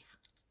okay.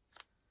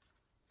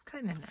 It's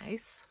kind of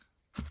nice.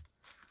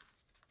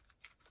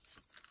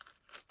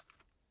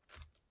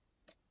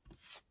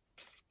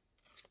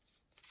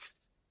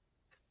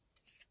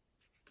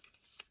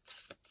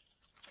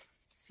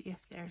 See if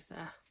there's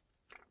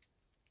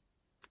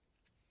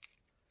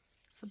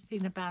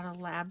something about a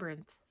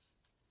labyrinth.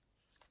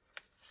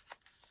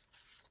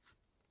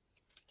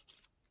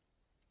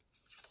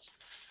 Let's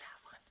just do that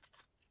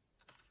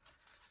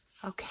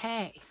one.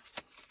 Okay.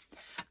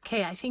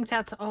 Okay, I think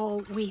that's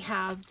all we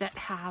have that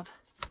have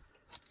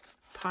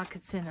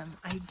pockets in them,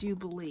 I do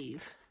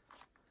believe.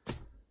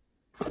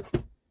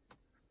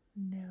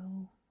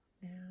 No.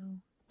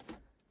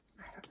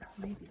 I don't know,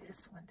 maybe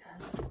this one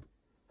does.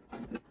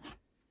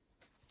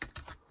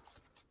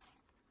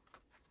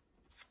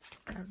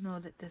 I don't know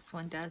that this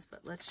one does,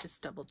 but let's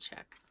just double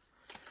check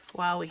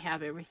while we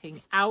have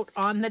everything out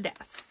on the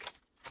desk.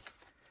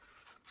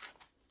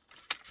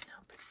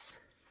 Nope,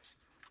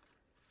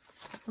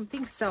 I don't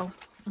think so.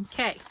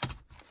 Okay.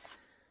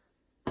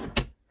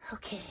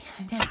 Okay,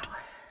 now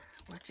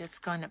we're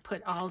just going to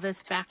put all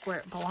this back where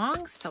it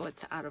belongs so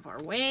it's out of our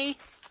way.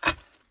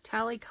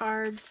 Tally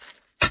cards,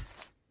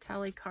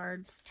 tally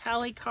cards,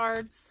 tally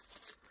cards,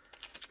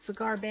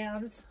 cigar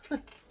bands.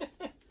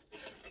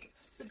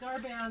 Cigar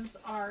bands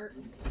are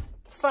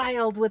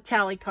filed with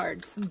tally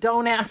cards.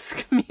 Don't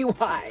ask me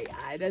why.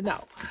 I don't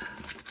know.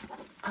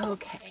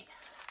 Okay.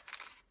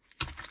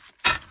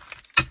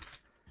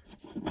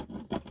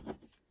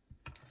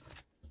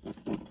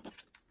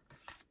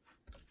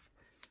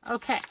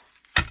 Okay.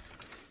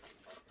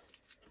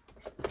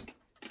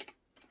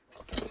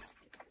 Stick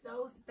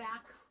those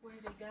back where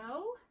they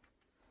go.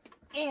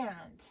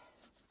 And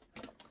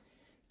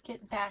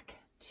get back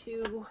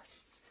to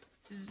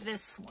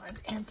this one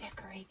and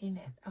decorating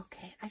it.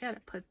 Okay, I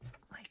gotta put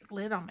my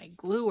lid on my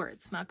glue or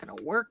it's not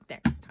gonna work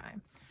next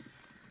time.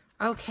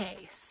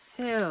 Okay,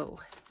 so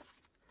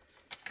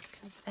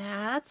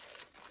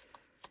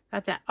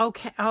got that.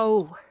 Okay,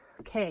 oh,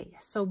 okay,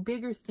 so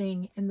bigger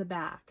thing in the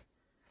back.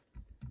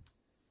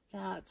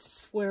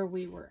 That's where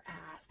we were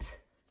at.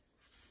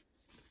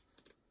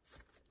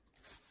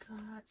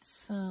 Got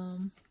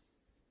some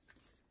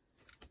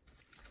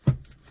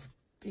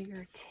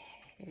bigger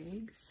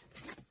tags.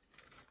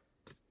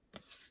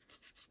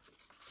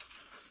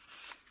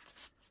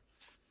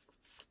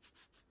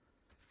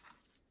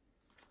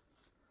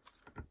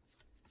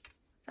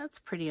 That's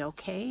pretty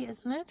okay,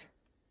 isn't it?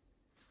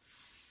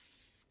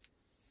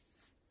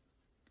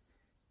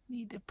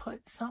 Need to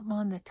put something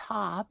on the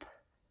top.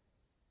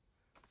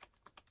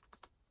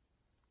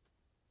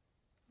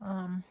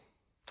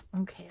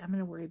 Okay, I'm going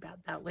to worry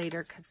about that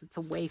later because it's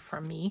away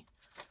from me.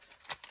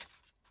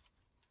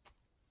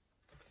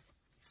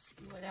 Let's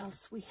see what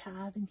else we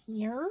have in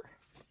here.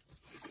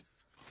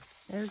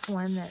 There's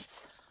one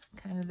that's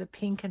kind of the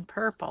pink and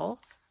purple.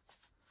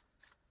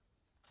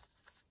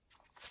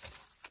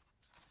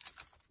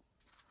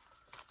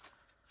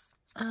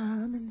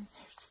 And then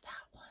there's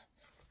that one.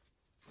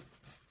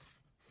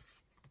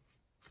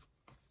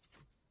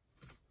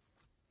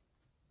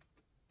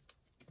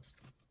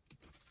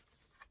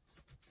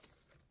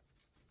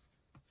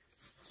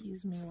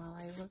 Excuse me while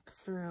I look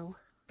through.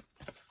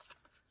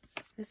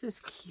 This is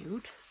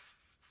cute.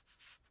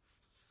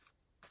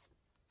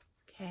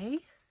 Okay.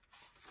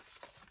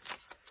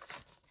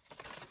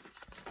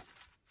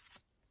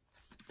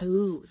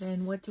 Ooh,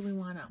 then what do we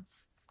want to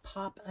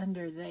pop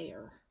under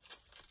there?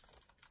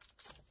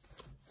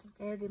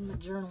 Where did my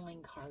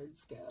journaling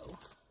cards go?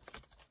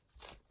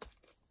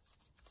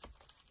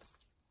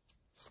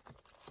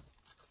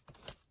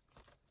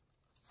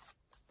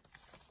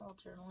 Is all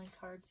journaling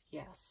cards?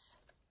 Yes.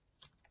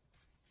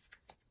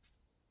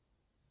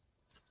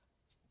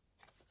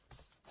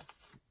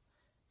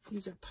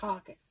 These are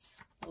pockets.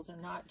 Those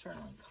are not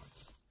journaling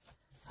cards.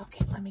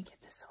 Okay, let me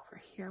get this over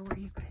here where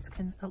you guys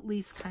can at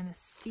least kind of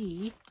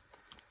see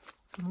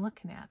what I'm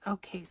looking at.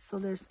 Okay, so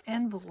there's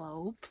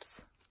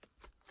envelopes.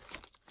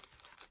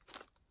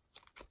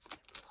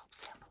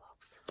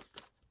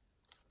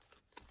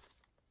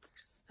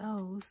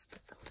 Those,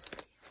 but those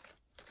are...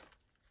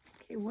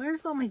 Okay,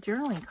 where's all my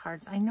journaling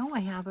cards? I know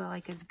I have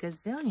like a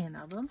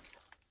gazillion of them.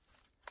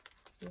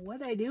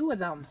 What'd I do with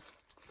them?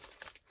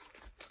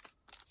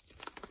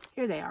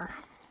 Here they are.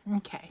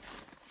 Okay,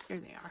 here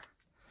they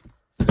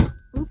are.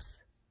 Oops.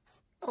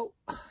 Oh,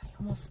 I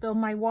almost spilled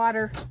my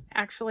water.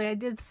 Actually, I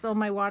did spill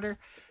my water.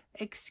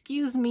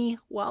 Excuse me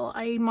while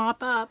I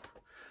mop up.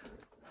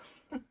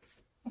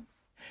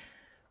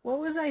 What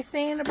was I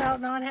saying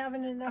about not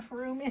having enough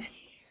room in here?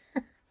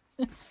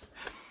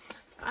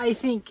 I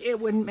think it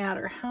wouldn't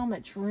matter how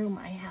much room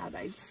I had,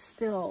 I'd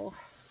still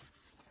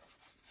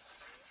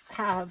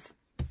have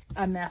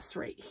a mess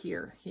right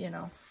here, you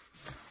know.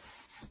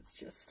 It's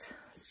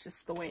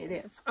just the way it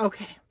is.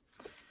 Okay.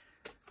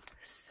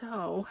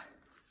 So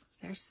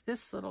there's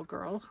this little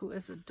girl who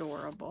is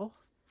adorable.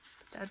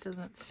 That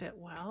doesn't fit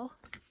well.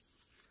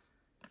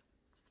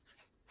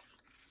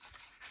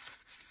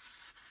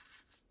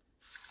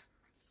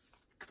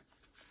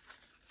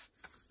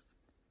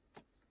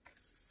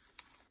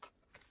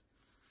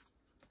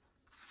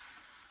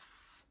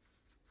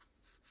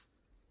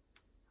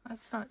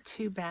 That's not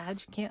too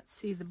bad. You can't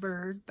see the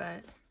bird,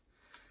 but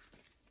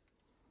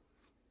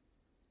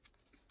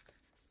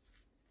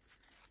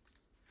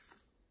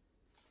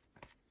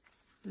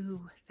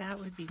ooh, that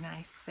would be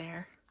nice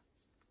there.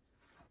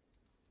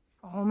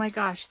 Oh my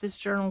gosh, this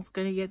journal's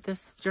gonna get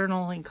this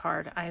journaling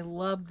card. I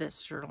love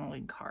this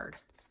journaling card.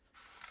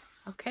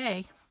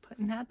 Okay,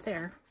 putting that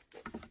there.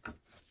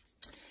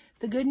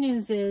 The good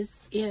news is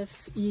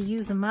if you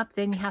use them up,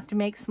 then you have to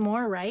make some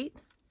more, right?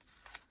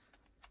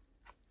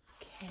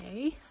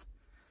 Okay.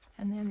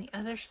 And then the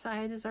other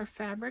side is our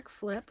fabric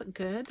flip.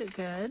 Good,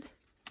 good.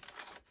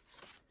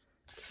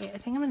 Okay, I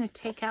think I'm going to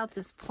take out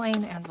this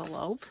plain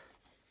envelope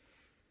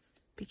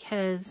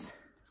because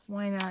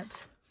why not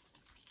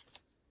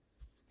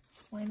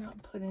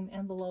put an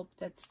envelope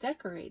that's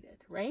decorated,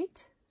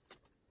 right?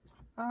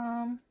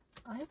 I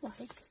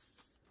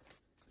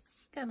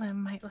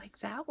might like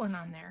that one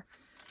on there,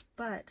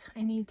 but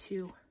I need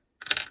to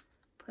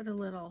put a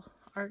little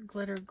art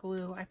glitter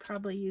glue. I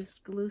probably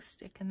used glue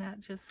stick and that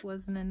just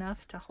wasn't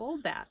enough to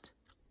hold that.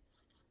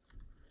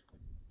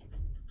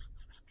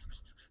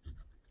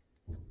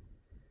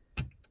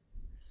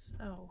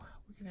 So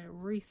we're going to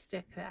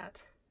re-stick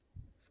that.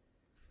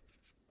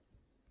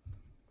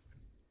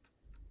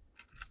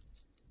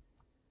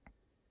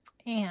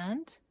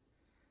 And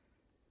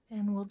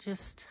then we'll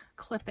just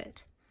clip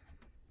it.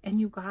 And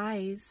you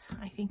guys,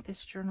 I think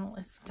this journal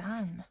is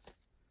done.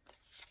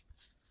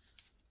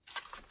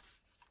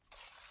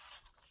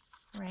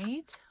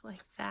 Right?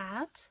 Like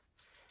that.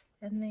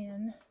 And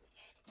then,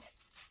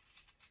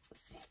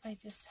 let's see if I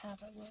just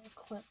have a little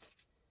clip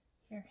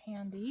here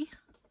handy.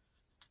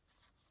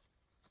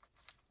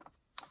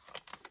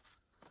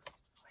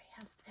 I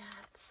have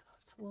that, so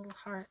it's a little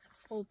hard,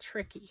 it's a little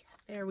tricky.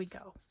 There we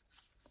go.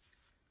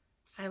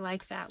 I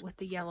like that with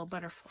the yellow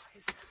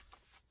butterflies.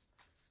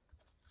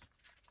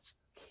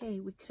 Okay,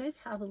 we could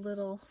have a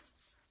little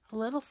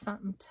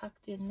something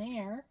tucked in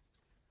there.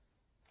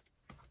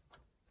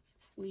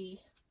 If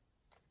we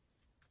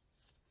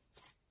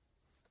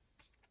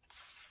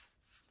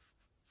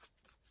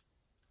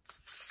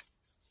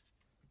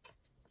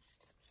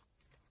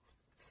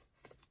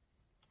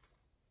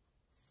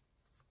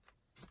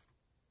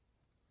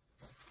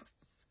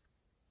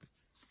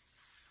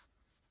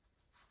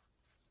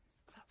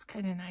that's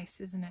kind of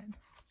nice, isn't it?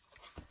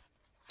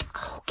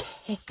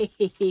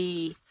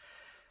 Okay.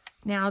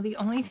 Now the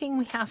only thing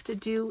we have to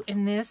do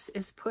in this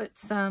is put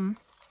some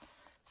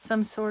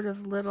sort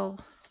of little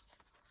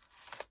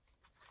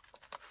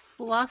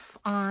fluff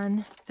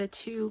on the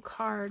two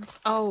cards.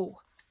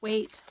 Oh,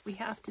 wait, we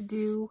have to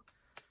do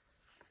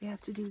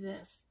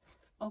this.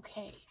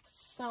 Okay,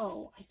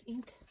 so I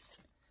think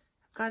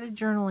I've got a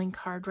journaling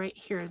card right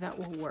here that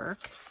will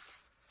work,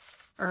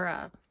 or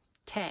a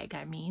tag,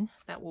 I mean,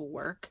 that will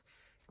work.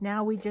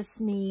 Now we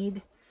just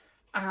need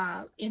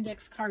an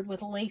index card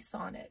with lace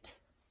on it.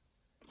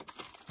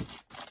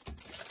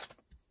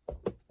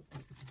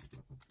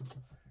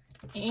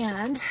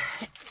 And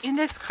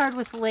index card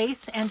with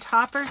lace and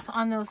toppers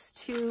on those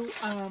two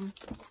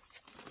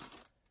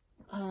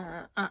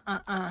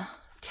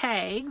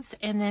tags,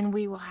 and then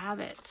we will have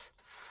it.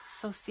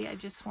 So see, I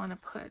just want to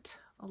put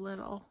a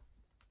little,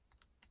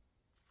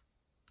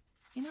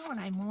 you know what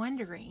I'm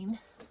wondering?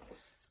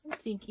 I'm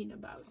thinking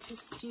about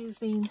just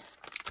using,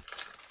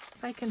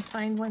 if I can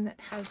find one that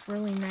has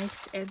really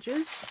nice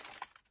edges.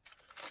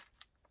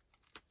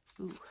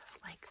 Ooh,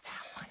 like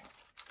that one.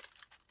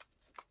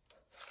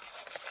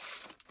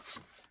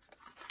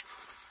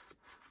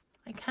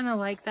 I kind of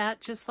like that,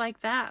 just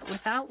like that,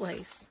 without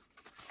lace.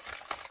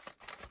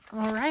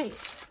 All right.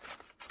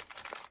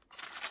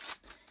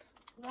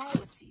 That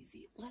was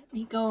easy. Let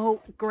me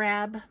go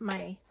grab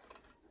my,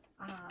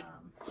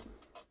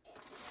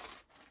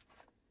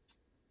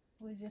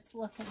 we're just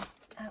looking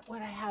at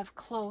what I have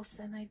close,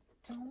 and I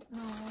don't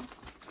know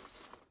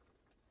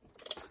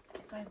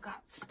if I've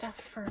got stuff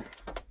for,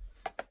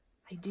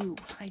 I do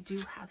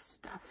have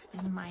stuff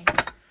in my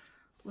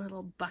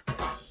little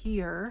bucket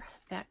here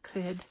that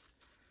could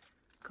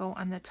go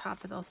on the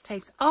top of those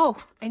tags.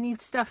 Oh, I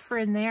need stuff for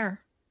in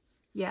there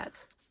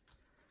yet.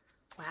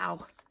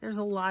 Wow, there's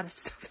a lot of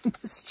stuff in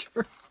this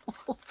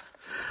journal.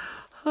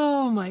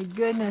 Oh my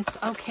goodness.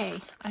 Okay,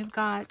 I've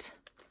got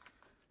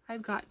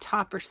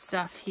topper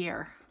stuff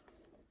here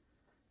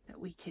that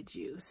we could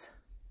use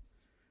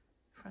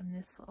from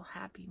this little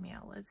Happy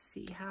Mail. Let's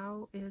see,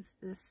 how is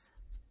this?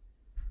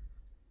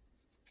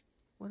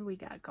 What do we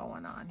got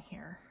going on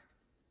here?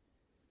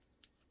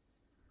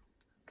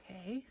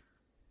 Okay.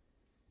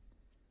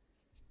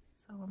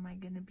 So am I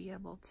going to be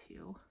able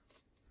to,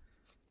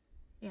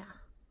 yeah,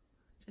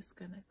 just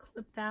going to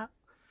clip that.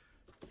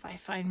 If I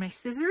find my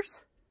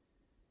scissors,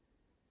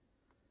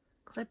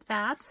 clip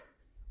that.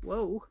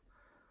 Whoa.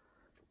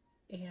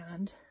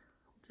 And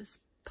just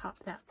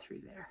pop that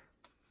through there.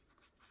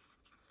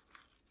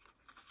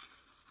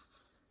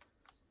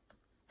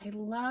 I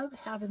love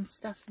having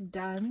stuff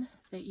done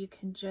that you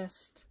can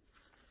just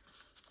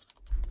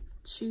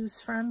choose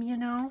from, you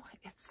know.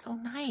 It's so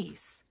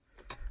nice.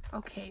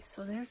 Okay,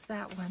 so there's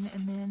that one,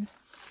 and then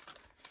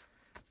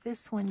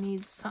this one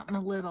needs something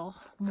a little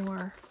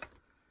more.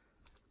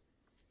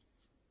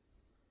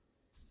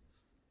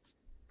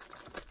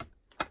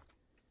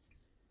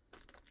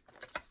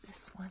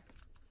 This one.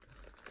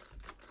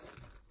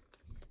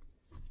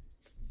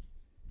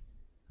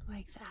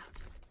 Like that.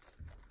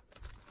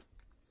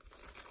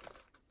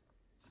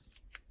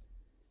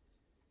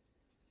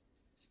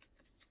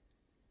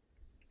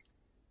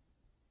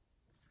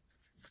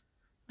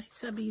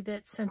 subby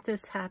that sent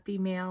this happy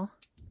mail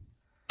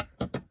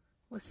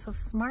was so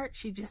smart.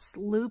 She just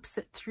loops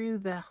it through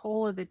the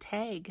hole of the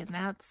tag, and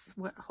that's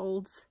what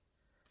holds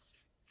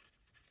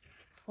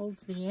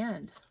the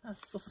end.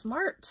 That's so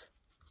smart.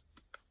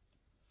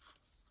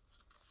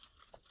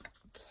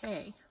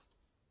 Okay.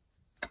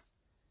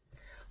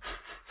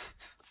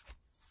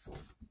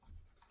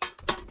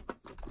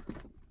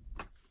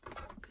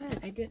 Good.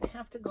 I didn't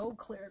have to go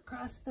clear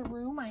across the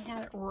room. I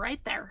had it right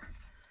there.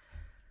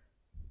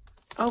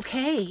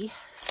 Okay,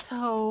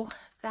 so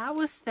that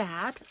was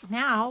that.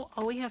 Now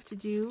all we have to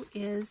do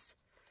is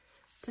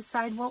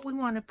decide what we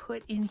want to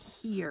put in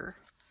here.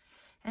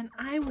 And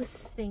I was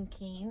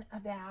thinking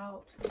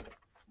about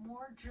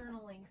more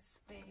journaling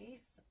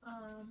space.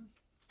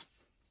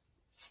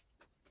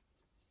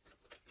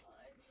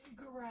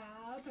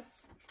 Grab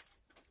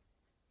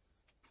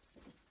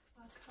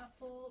a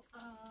couple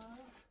of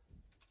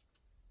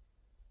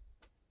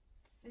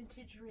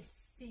vintage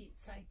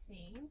receipts, I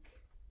think.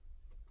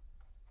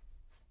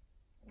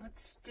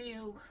 Let's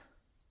do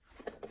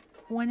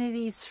one of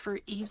these for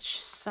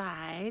each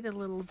side, a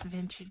little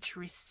vintage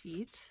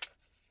receipt.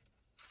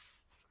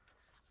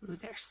 Ooh,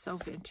 they're so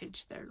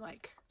vintage. They're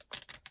like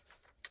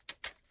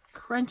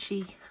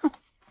crunchy. I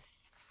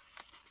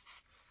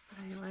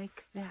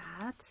like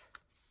that.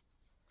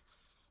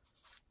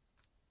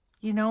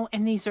 You know,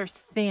 and these are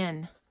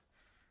thin.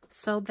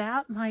 So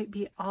that might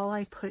be all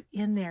I put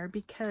in there,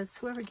 because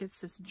whoever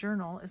gets this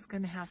journal is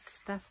going to have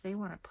stuff they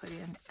want to put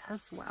in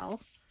as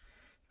well.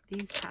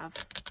 These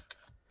have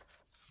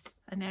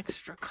an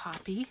extra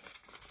copy.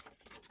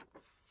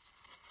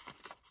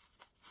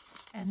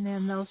 And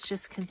then those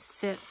just can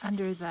sit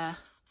under the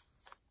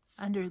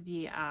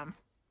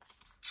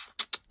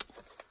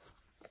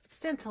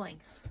stenciling.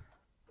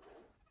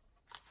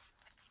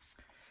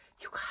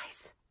 You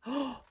guys,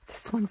 oh,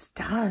 this one's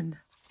done.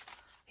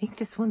 I think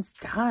this one's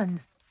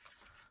done.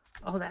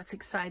 Oh, that's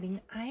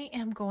exciting. I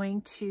am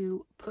going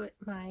to put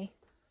my,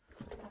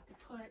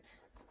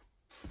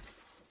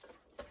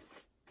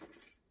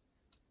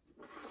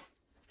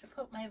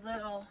 my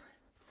little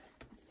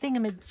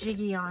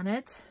thingamajiggy on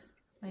it.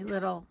 My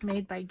little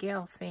Made by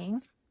Gail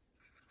thing.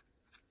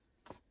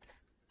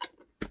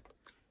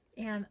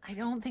 And I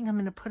don't think I'm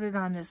going to put it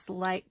on this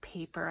light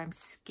paper. I'm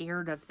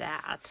scared of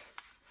that.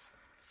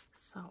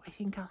 So I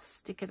think I'll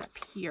stick it up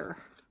here.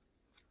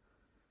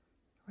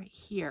 Right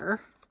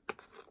here.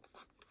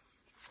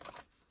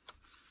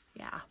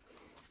 Yeah.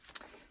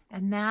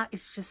 And that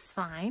is just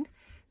fine.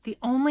 The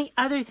only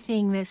other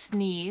thing this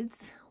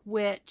needs,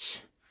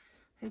 which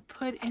I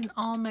put in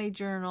all my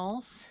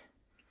journals,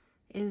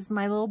 is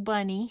my little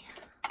bunny.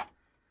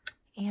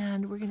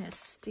 And we're going to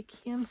stick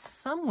him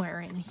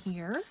somewhere in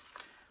here.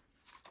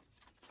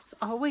 It's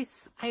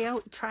always, I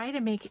try to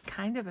make it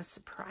kind of a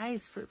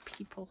surprise for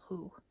people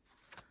who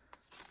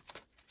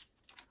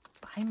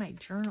buy my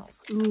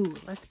journals. Ooh,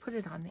 let's put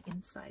it on the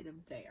inside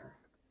of there.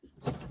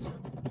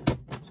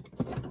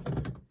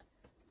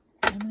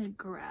 I'm going to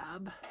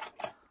grab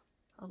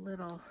a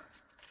little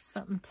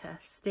something to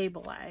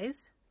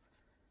stabilize.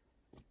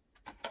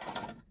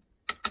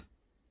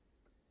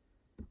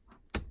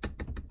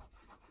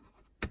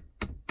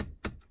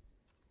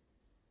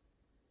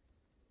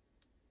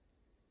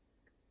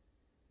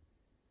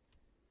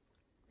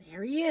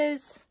 There he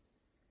is.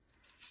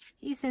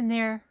 He's in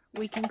there.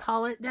 We can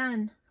call it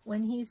done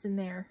when he's in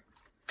there.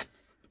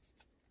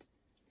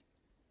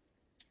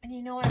 And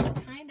you know, I was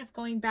kind of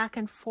going back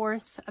and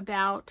forth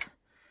about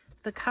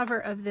the cover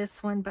of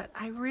this one, but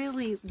I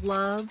really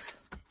love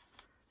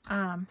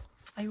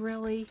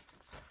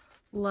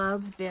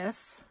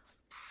this.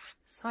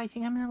 So I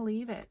think I'm going to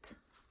leave it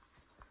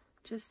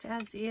just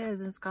as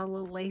is. It's got a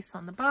little lace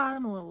on the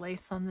bottom, a little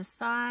lace on the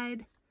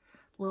side,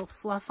 a little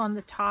fluff on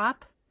the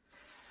top.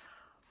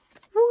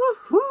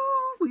 Woohoo!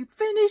 We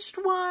finished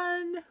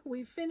one.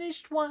 We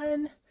finished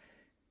one.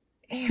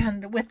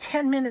 And with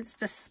 10 minutes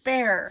to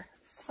spare.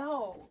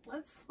 So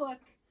let's look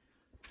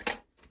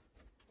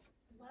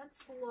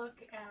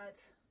at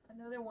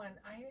another one.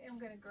 I am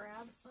going to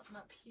grab something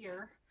up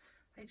here.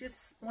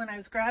 When I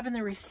was grabbing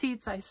the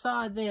receipts, I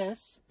saw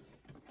this.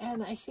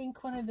 And I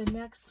think one of the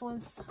next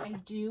ones I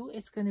do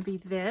is going to be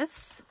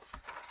this.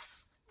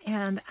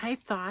 And I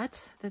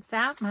thought that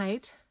that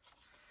might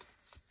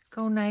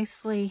go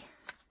nicely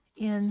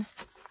in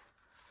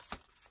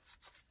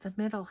the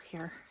middle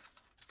here.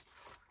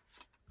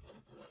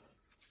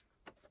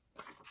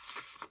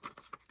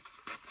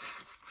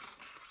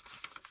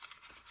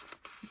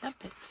 Yep,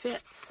 it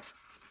fits.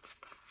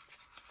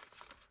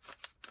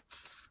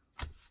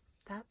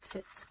 That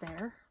fits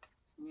there.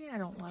 Yeah, I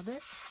don't love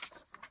it.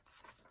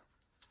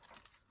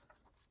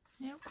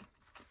 Yep.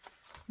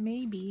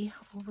 Maybe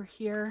over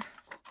here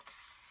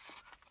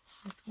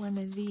with one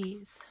of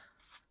these.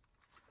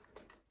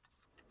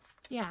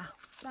 Yeah,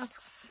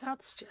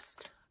 that's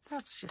just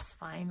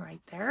fine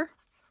right there.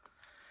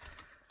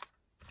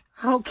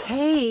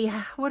 Okay,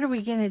 what are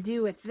we gonna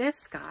do with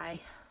this guy?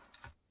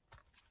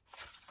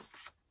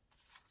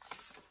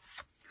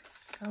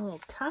 Got a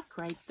little tuck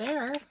right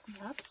there.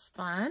 That's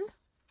fun.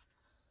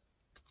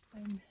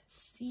 I'm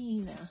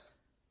seen a...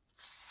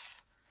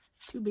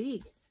 Too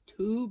big.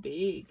 Too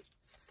big.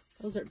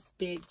 Those are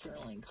big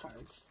journaling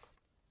cards.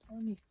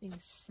 Anything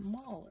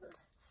smaller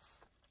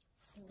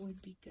that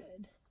would be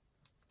good.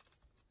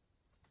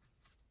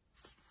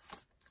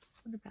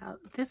 What about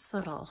this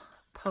little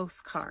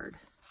postcard?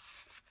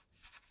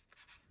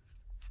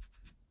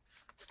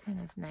 It's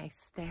kind of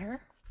nice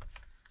there.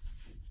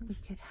 We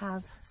could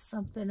have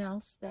something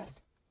else that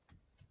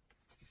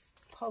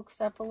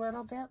pokes up a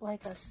little bit,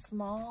 like a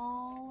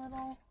small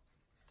little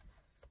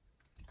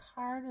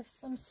card of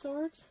some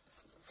sort.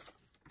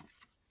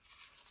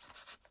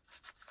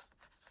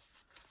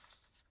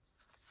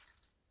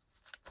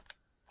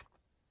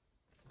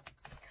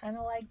 Kind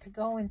of like to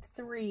go in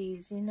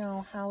threes, you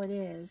know how it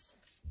is.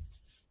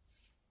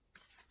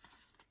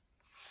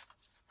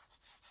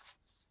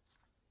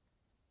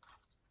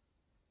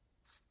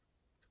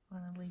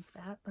 Want to leave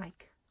that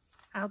like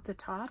out the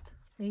top,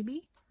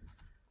 maybe?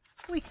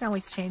 We can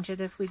always change it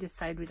if we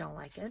decide we don't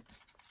like it.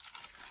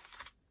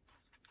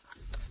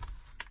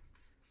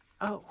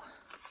 Oh,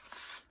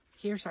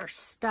 here's our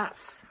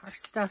stuff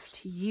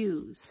to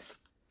use.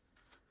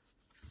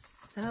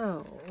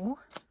 So,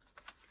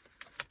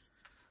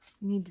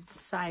 we need to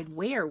decide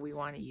where we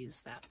want to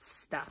use that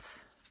stuff.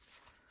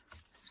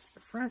 There's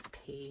the front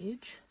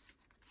page.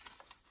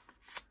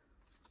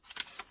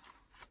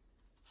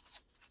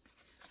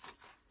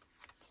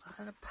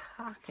 A lot of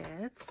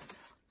pockets.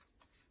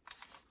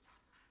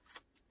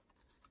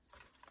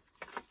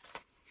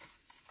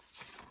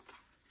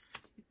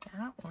 Do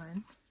that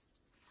one.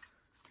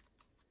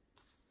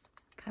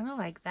 Kind of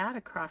like that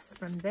across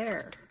from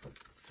there.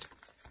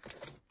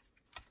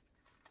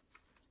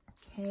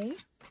 Okay.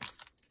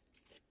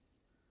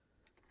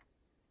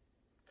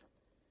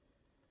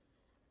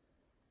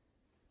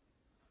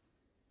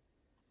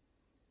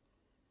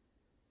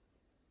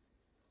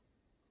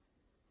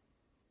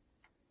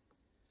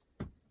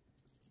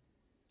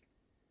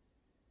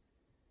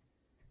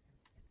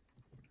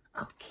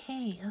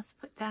 Okay, let's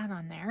put that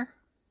on there.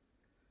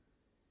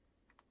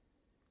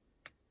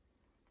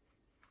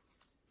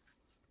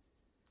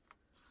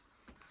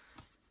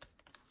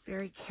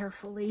 Very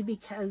carefully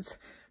because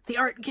the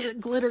art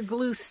glitter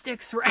glue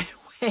sticks right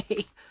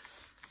away.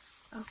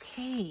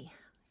 Okay,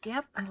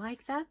 yep, I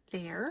like that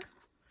there.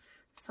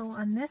 So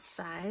on this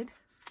side,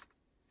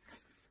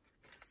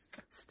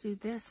 let's do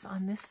this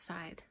on this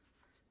side.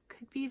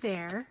 Could be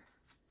there.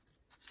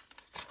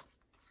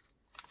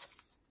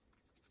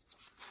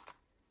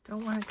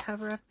 Don't want to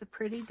cover up the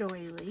pretty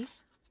doily.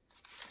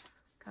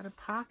 Got a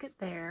pocket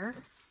there.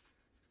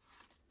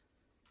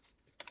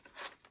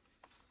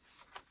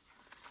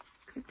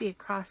 Could be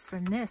across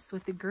from this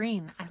with the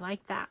green. I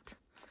like that.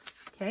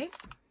 Okay.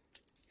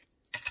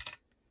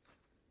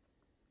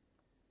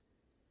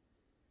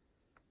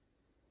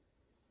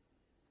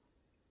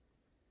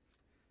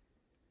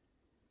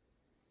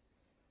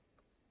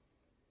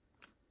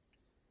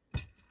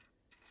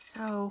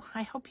 So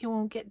I hope you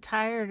won't get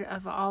tired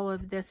of all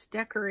of this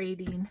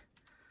decorating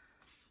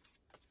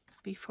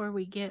before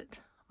we get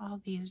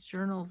all these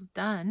journals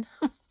done.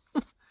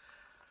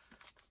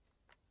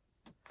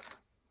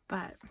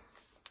 But,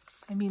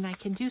 I mean, I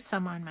can do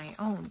some on my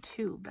own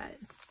too, but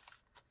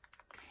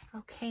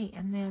okay.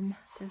 And then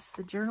does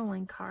the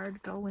journaling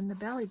card go in the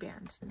belly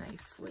band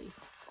nicely?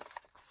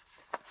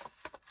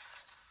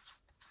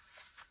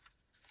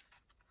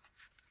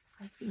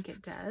 I think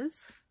it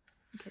does.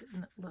 I think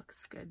it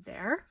looks good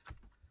there.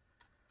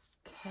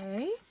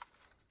 Okay.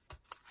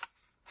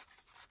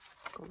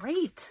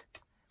 Great.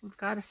 We've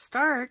got to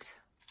start.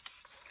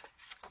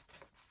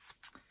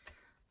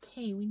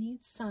 Okay, we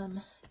need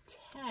some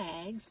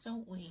tags,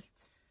 don't we?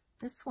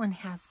 This one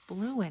has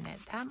blue in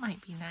it. That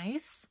might be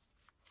nice.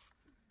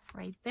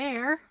 Right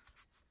there.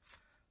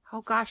 Oh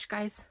gosh,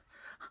 guys.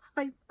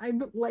 I'm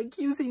like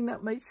using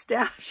up my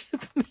stash.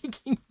 It's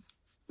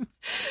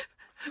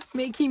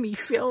making me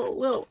feel a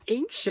little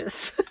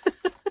anxious.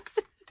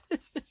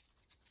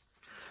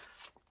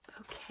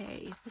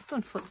 Okay, this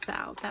one flips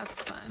out.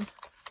 That's fun.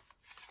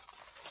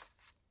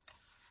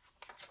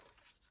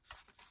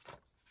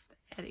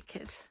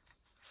 Etiquette.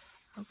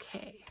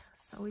 Okay,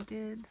 so we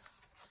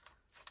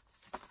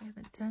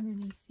haven't done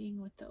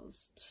anything with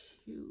those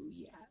two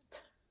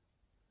yet.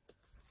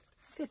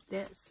 Look at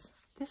this.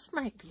 This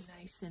might be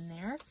nice in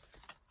there.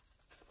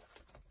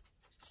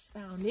 Just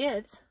found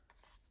it.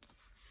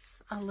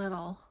 It's a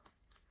little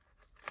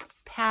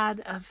pad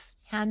of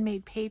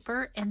handmade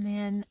paper and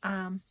then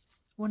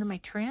one of my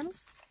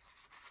trims.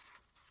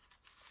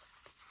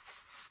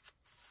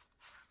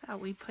 How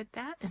about we put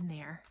that in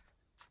there?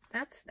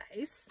 That's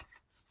nice.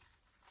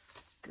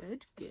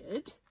 Good,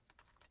 good.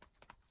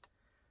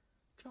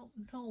 Don't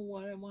know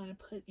what I want to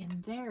put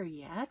in there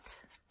yet.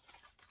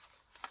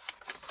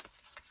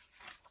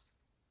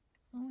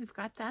 Oh, we've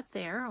got that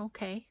there.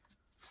 Okay.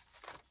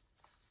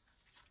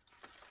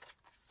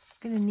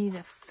 Gonna need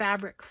a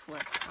fabric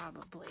flip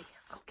probably.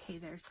 Okay,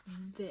 there's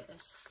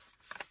this.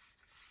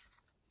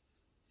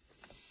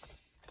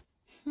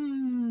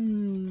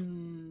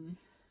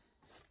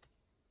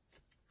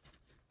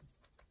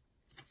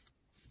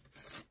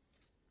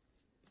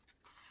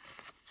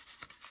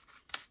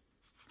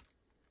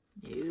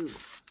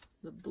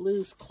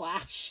 blues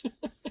clash.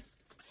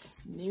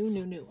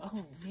 No.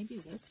 Oh, maybe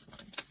this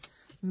one.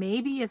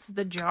 Maybe it's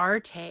the jar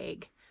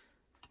tag.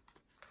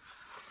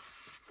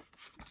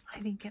 I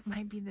think it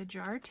might be the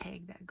jar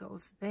tag that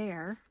goes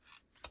there.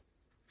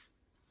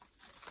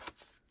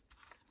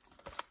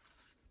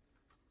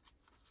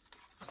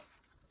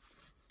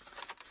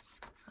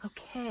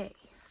 Okay,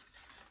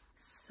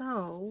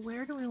 so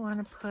where do we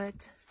want to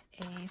put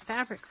a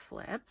fabric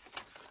flip?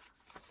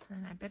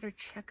 And I better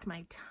check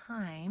my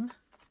time.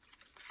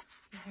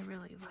 Yeah, I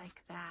really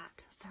like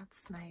that.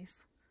 That's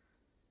nice.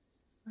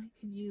 I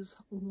could use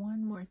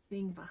one more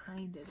thing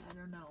behind it. I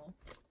don't know.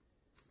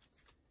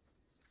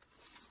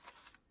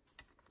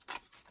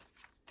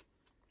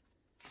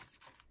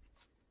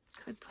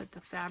 Could put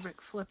the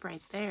fabric flip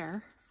right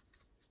there.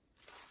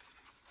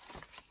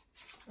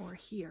 Or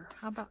here.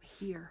 How about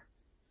here?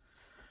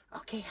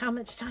 Okay, how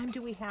much time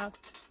do we have?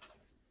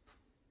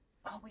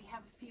 Oh, we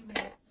have a few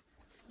minutes.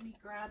 Let me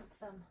grab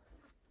some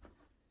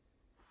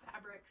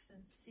fabrics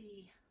and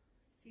see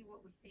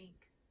what we think.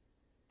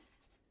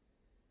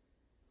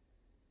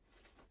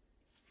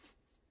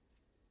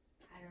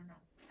 I don't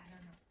know. I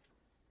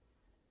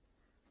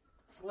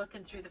was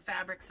looking through the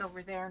fabrics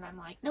over there and I'm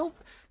like,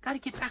 nope, got to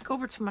get back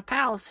over to my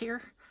pals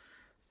here.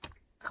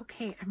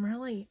 Okay,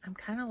 I'm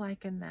kind of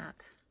liking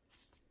that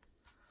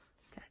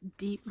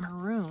deep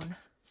maroon.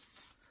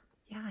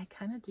 Yeah, I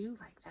kind of do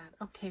like that.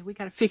 Okay, we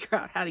got to figure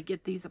out how to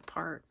get these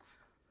apart.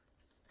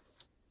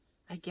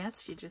 I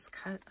guess you just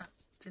cut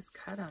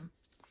them.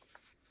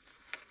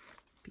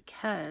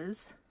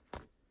 Because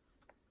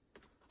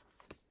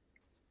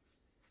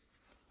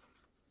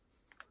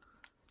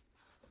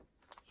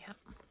yep.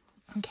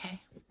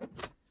 Okay.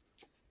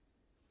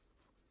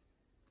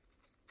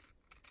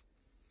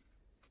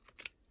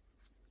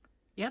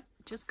 Yep,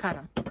 just cut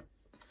them.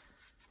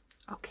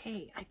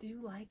 Okay, I do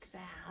like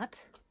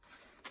that.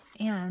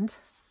 And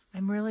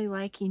I'm really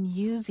liking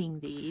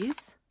using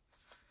these.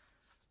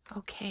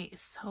 Okay,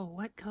 so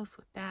what goes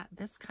with that?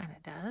 This kind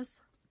of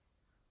does.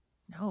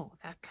 No,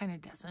 that kind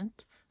of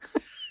doesn't.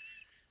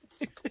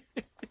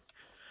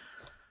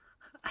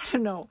 I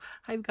don't know.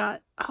 I've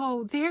got,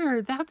 oh,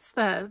 there, that's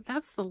the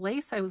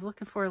lace I was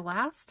looking for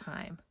last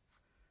time.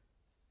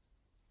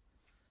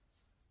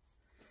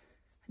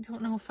 I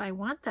don't know if I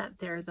want that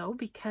there though,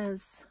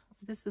 because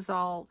this is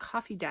all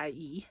coffee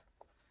dye-y.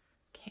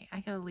 Okay,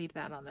 I gotta leave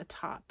that on the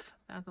top.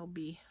 That'll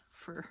be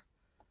for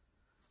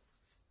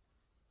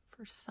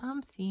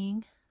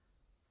something.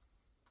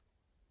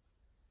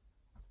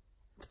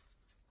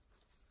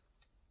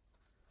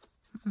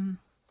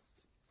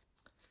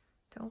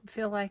 Don't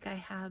feel like I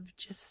have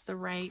just the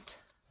right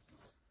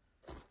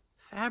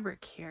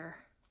fabric here.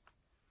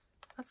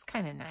 That's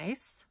kind of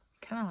nice.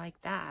 Kind of like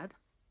that.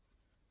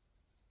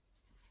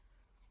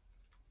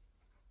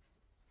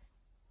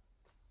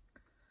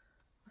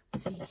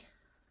 Let's see.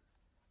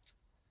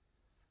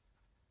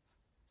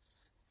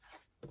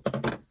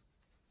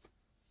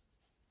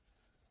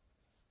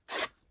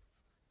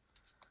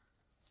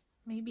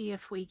 Maybe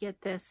if we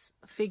get this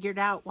figured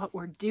out what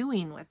we're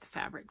doing with the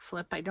fabric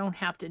flip, I don't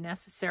have to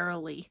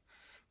necessarily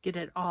get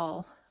it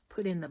all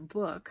put in the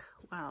book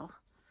while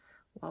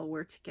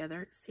we're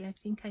together. See, I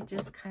think I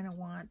just kind of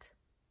want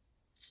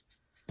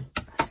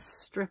a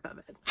strip of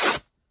it.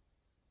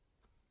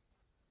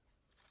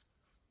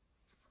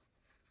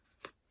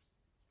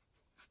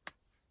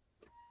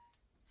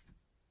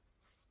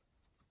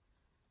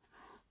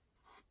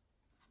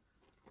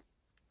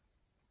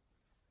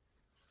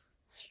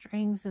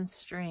 Strings and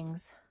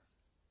strings.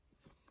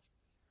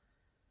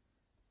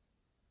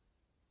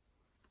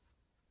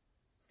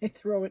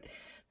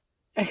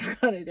 I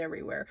got it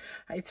everywhere.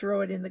 I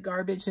throw it in the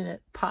garbage and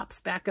it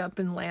pops back up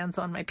and lands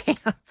on my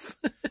pants.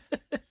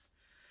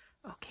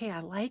 Okay,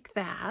 I like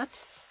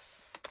that.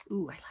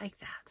 Ooh, I like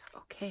that.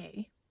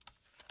 Okay.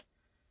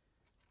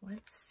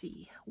 Let's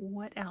see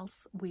what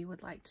else we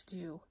would like to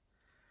do.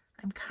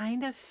 I'm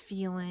kind of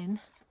feeling...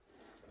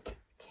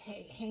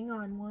 Okay, hang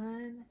on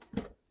one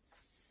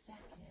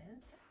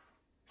second.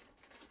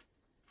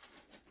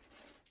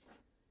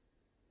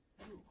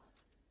 Ooh,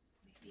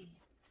 maybe.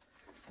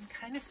 I'm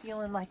kind of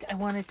feeling like I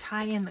want to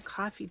tie in the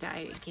coffee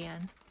dye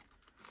again.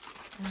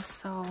 And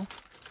so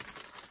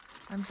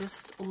I'm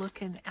just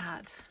looking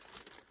at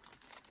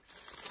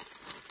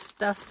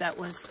stuff that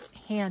was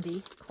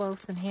handy,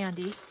 close and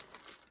handy.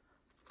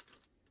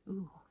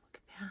 Ooh, look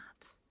at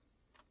that.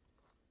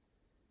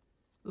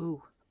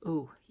 Ooh,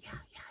 ooh, yeah.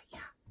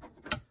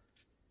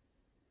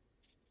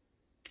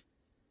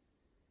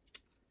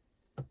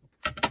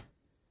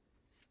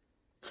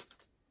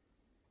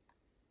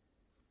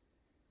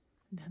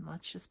 And then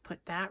let's just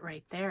put that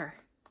right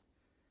there.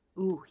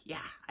 Ooh,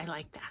 yeah, I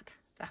like that.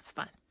 That's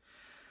fun.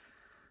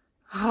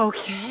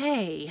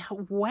 Okay,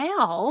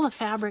 well, the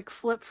fabric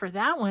flip for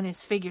that one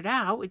is figured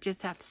out. We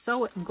just have to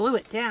sew it and glue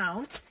it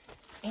down.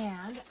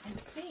 And I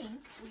think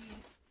we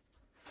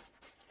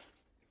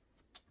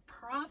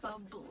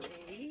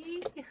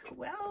probably,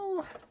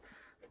 well,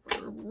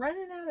 we're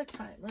running out of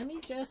time. Let me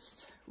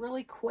just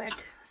really quick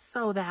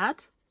sew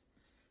that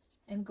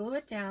and glue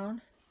it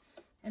down.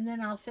 And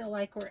then I'll feel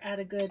like we're at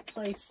a good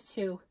place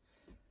to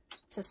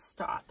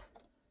stop.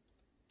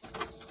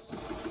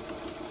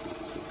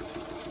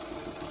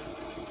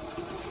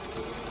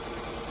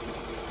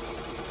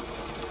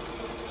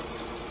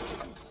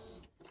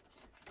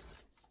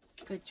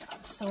 Good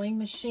job, sewing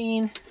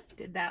machine.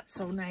 Did that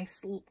so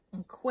nice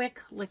and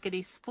quick,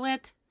 lickety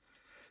split.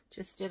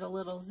 Just did a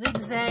little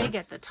zigzag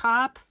at the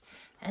top.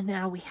 And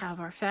now we have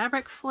our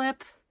fabric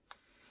flip.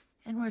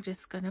 And we're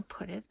just going to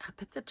put it up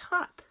at the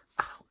top.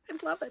 Oh, I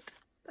love it.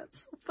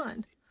 That's so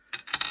fun.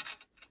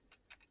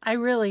 I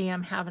really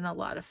am having a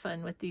lot of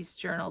fun with these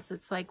journals.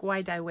 It's like,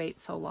 why'd I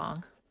wait so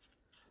long?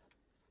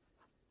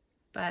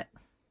 But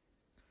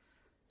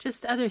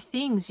just other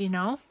things, you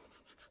know.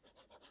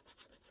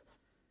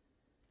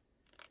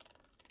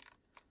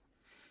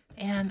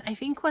 And I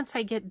think once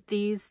I get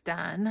these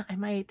done, I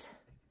might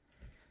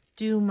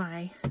do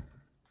my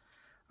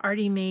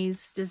Artie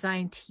Mae's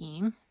design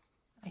team,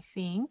 I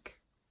think.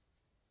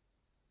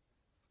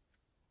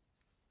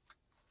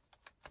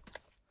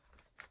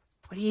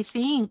 What do you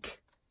think?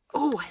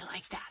 Oh, I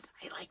like that.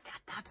 I like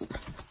that. That's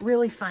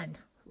really fun.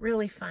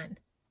 Really fun.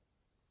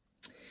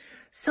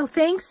 So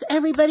thanks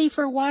everybody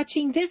for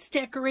watching this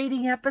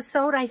decorating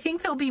episode. I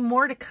think there'll be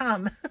more to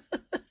come.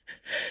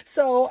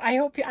 So I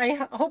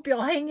hope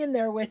you'll hang in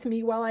there with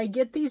me while I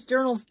get these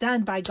journals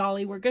done. By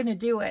golly, we're going to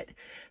do it.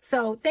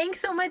 So thanks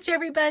so much,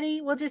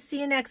 everybody. We'll just see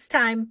you next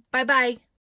time. Bye-bye.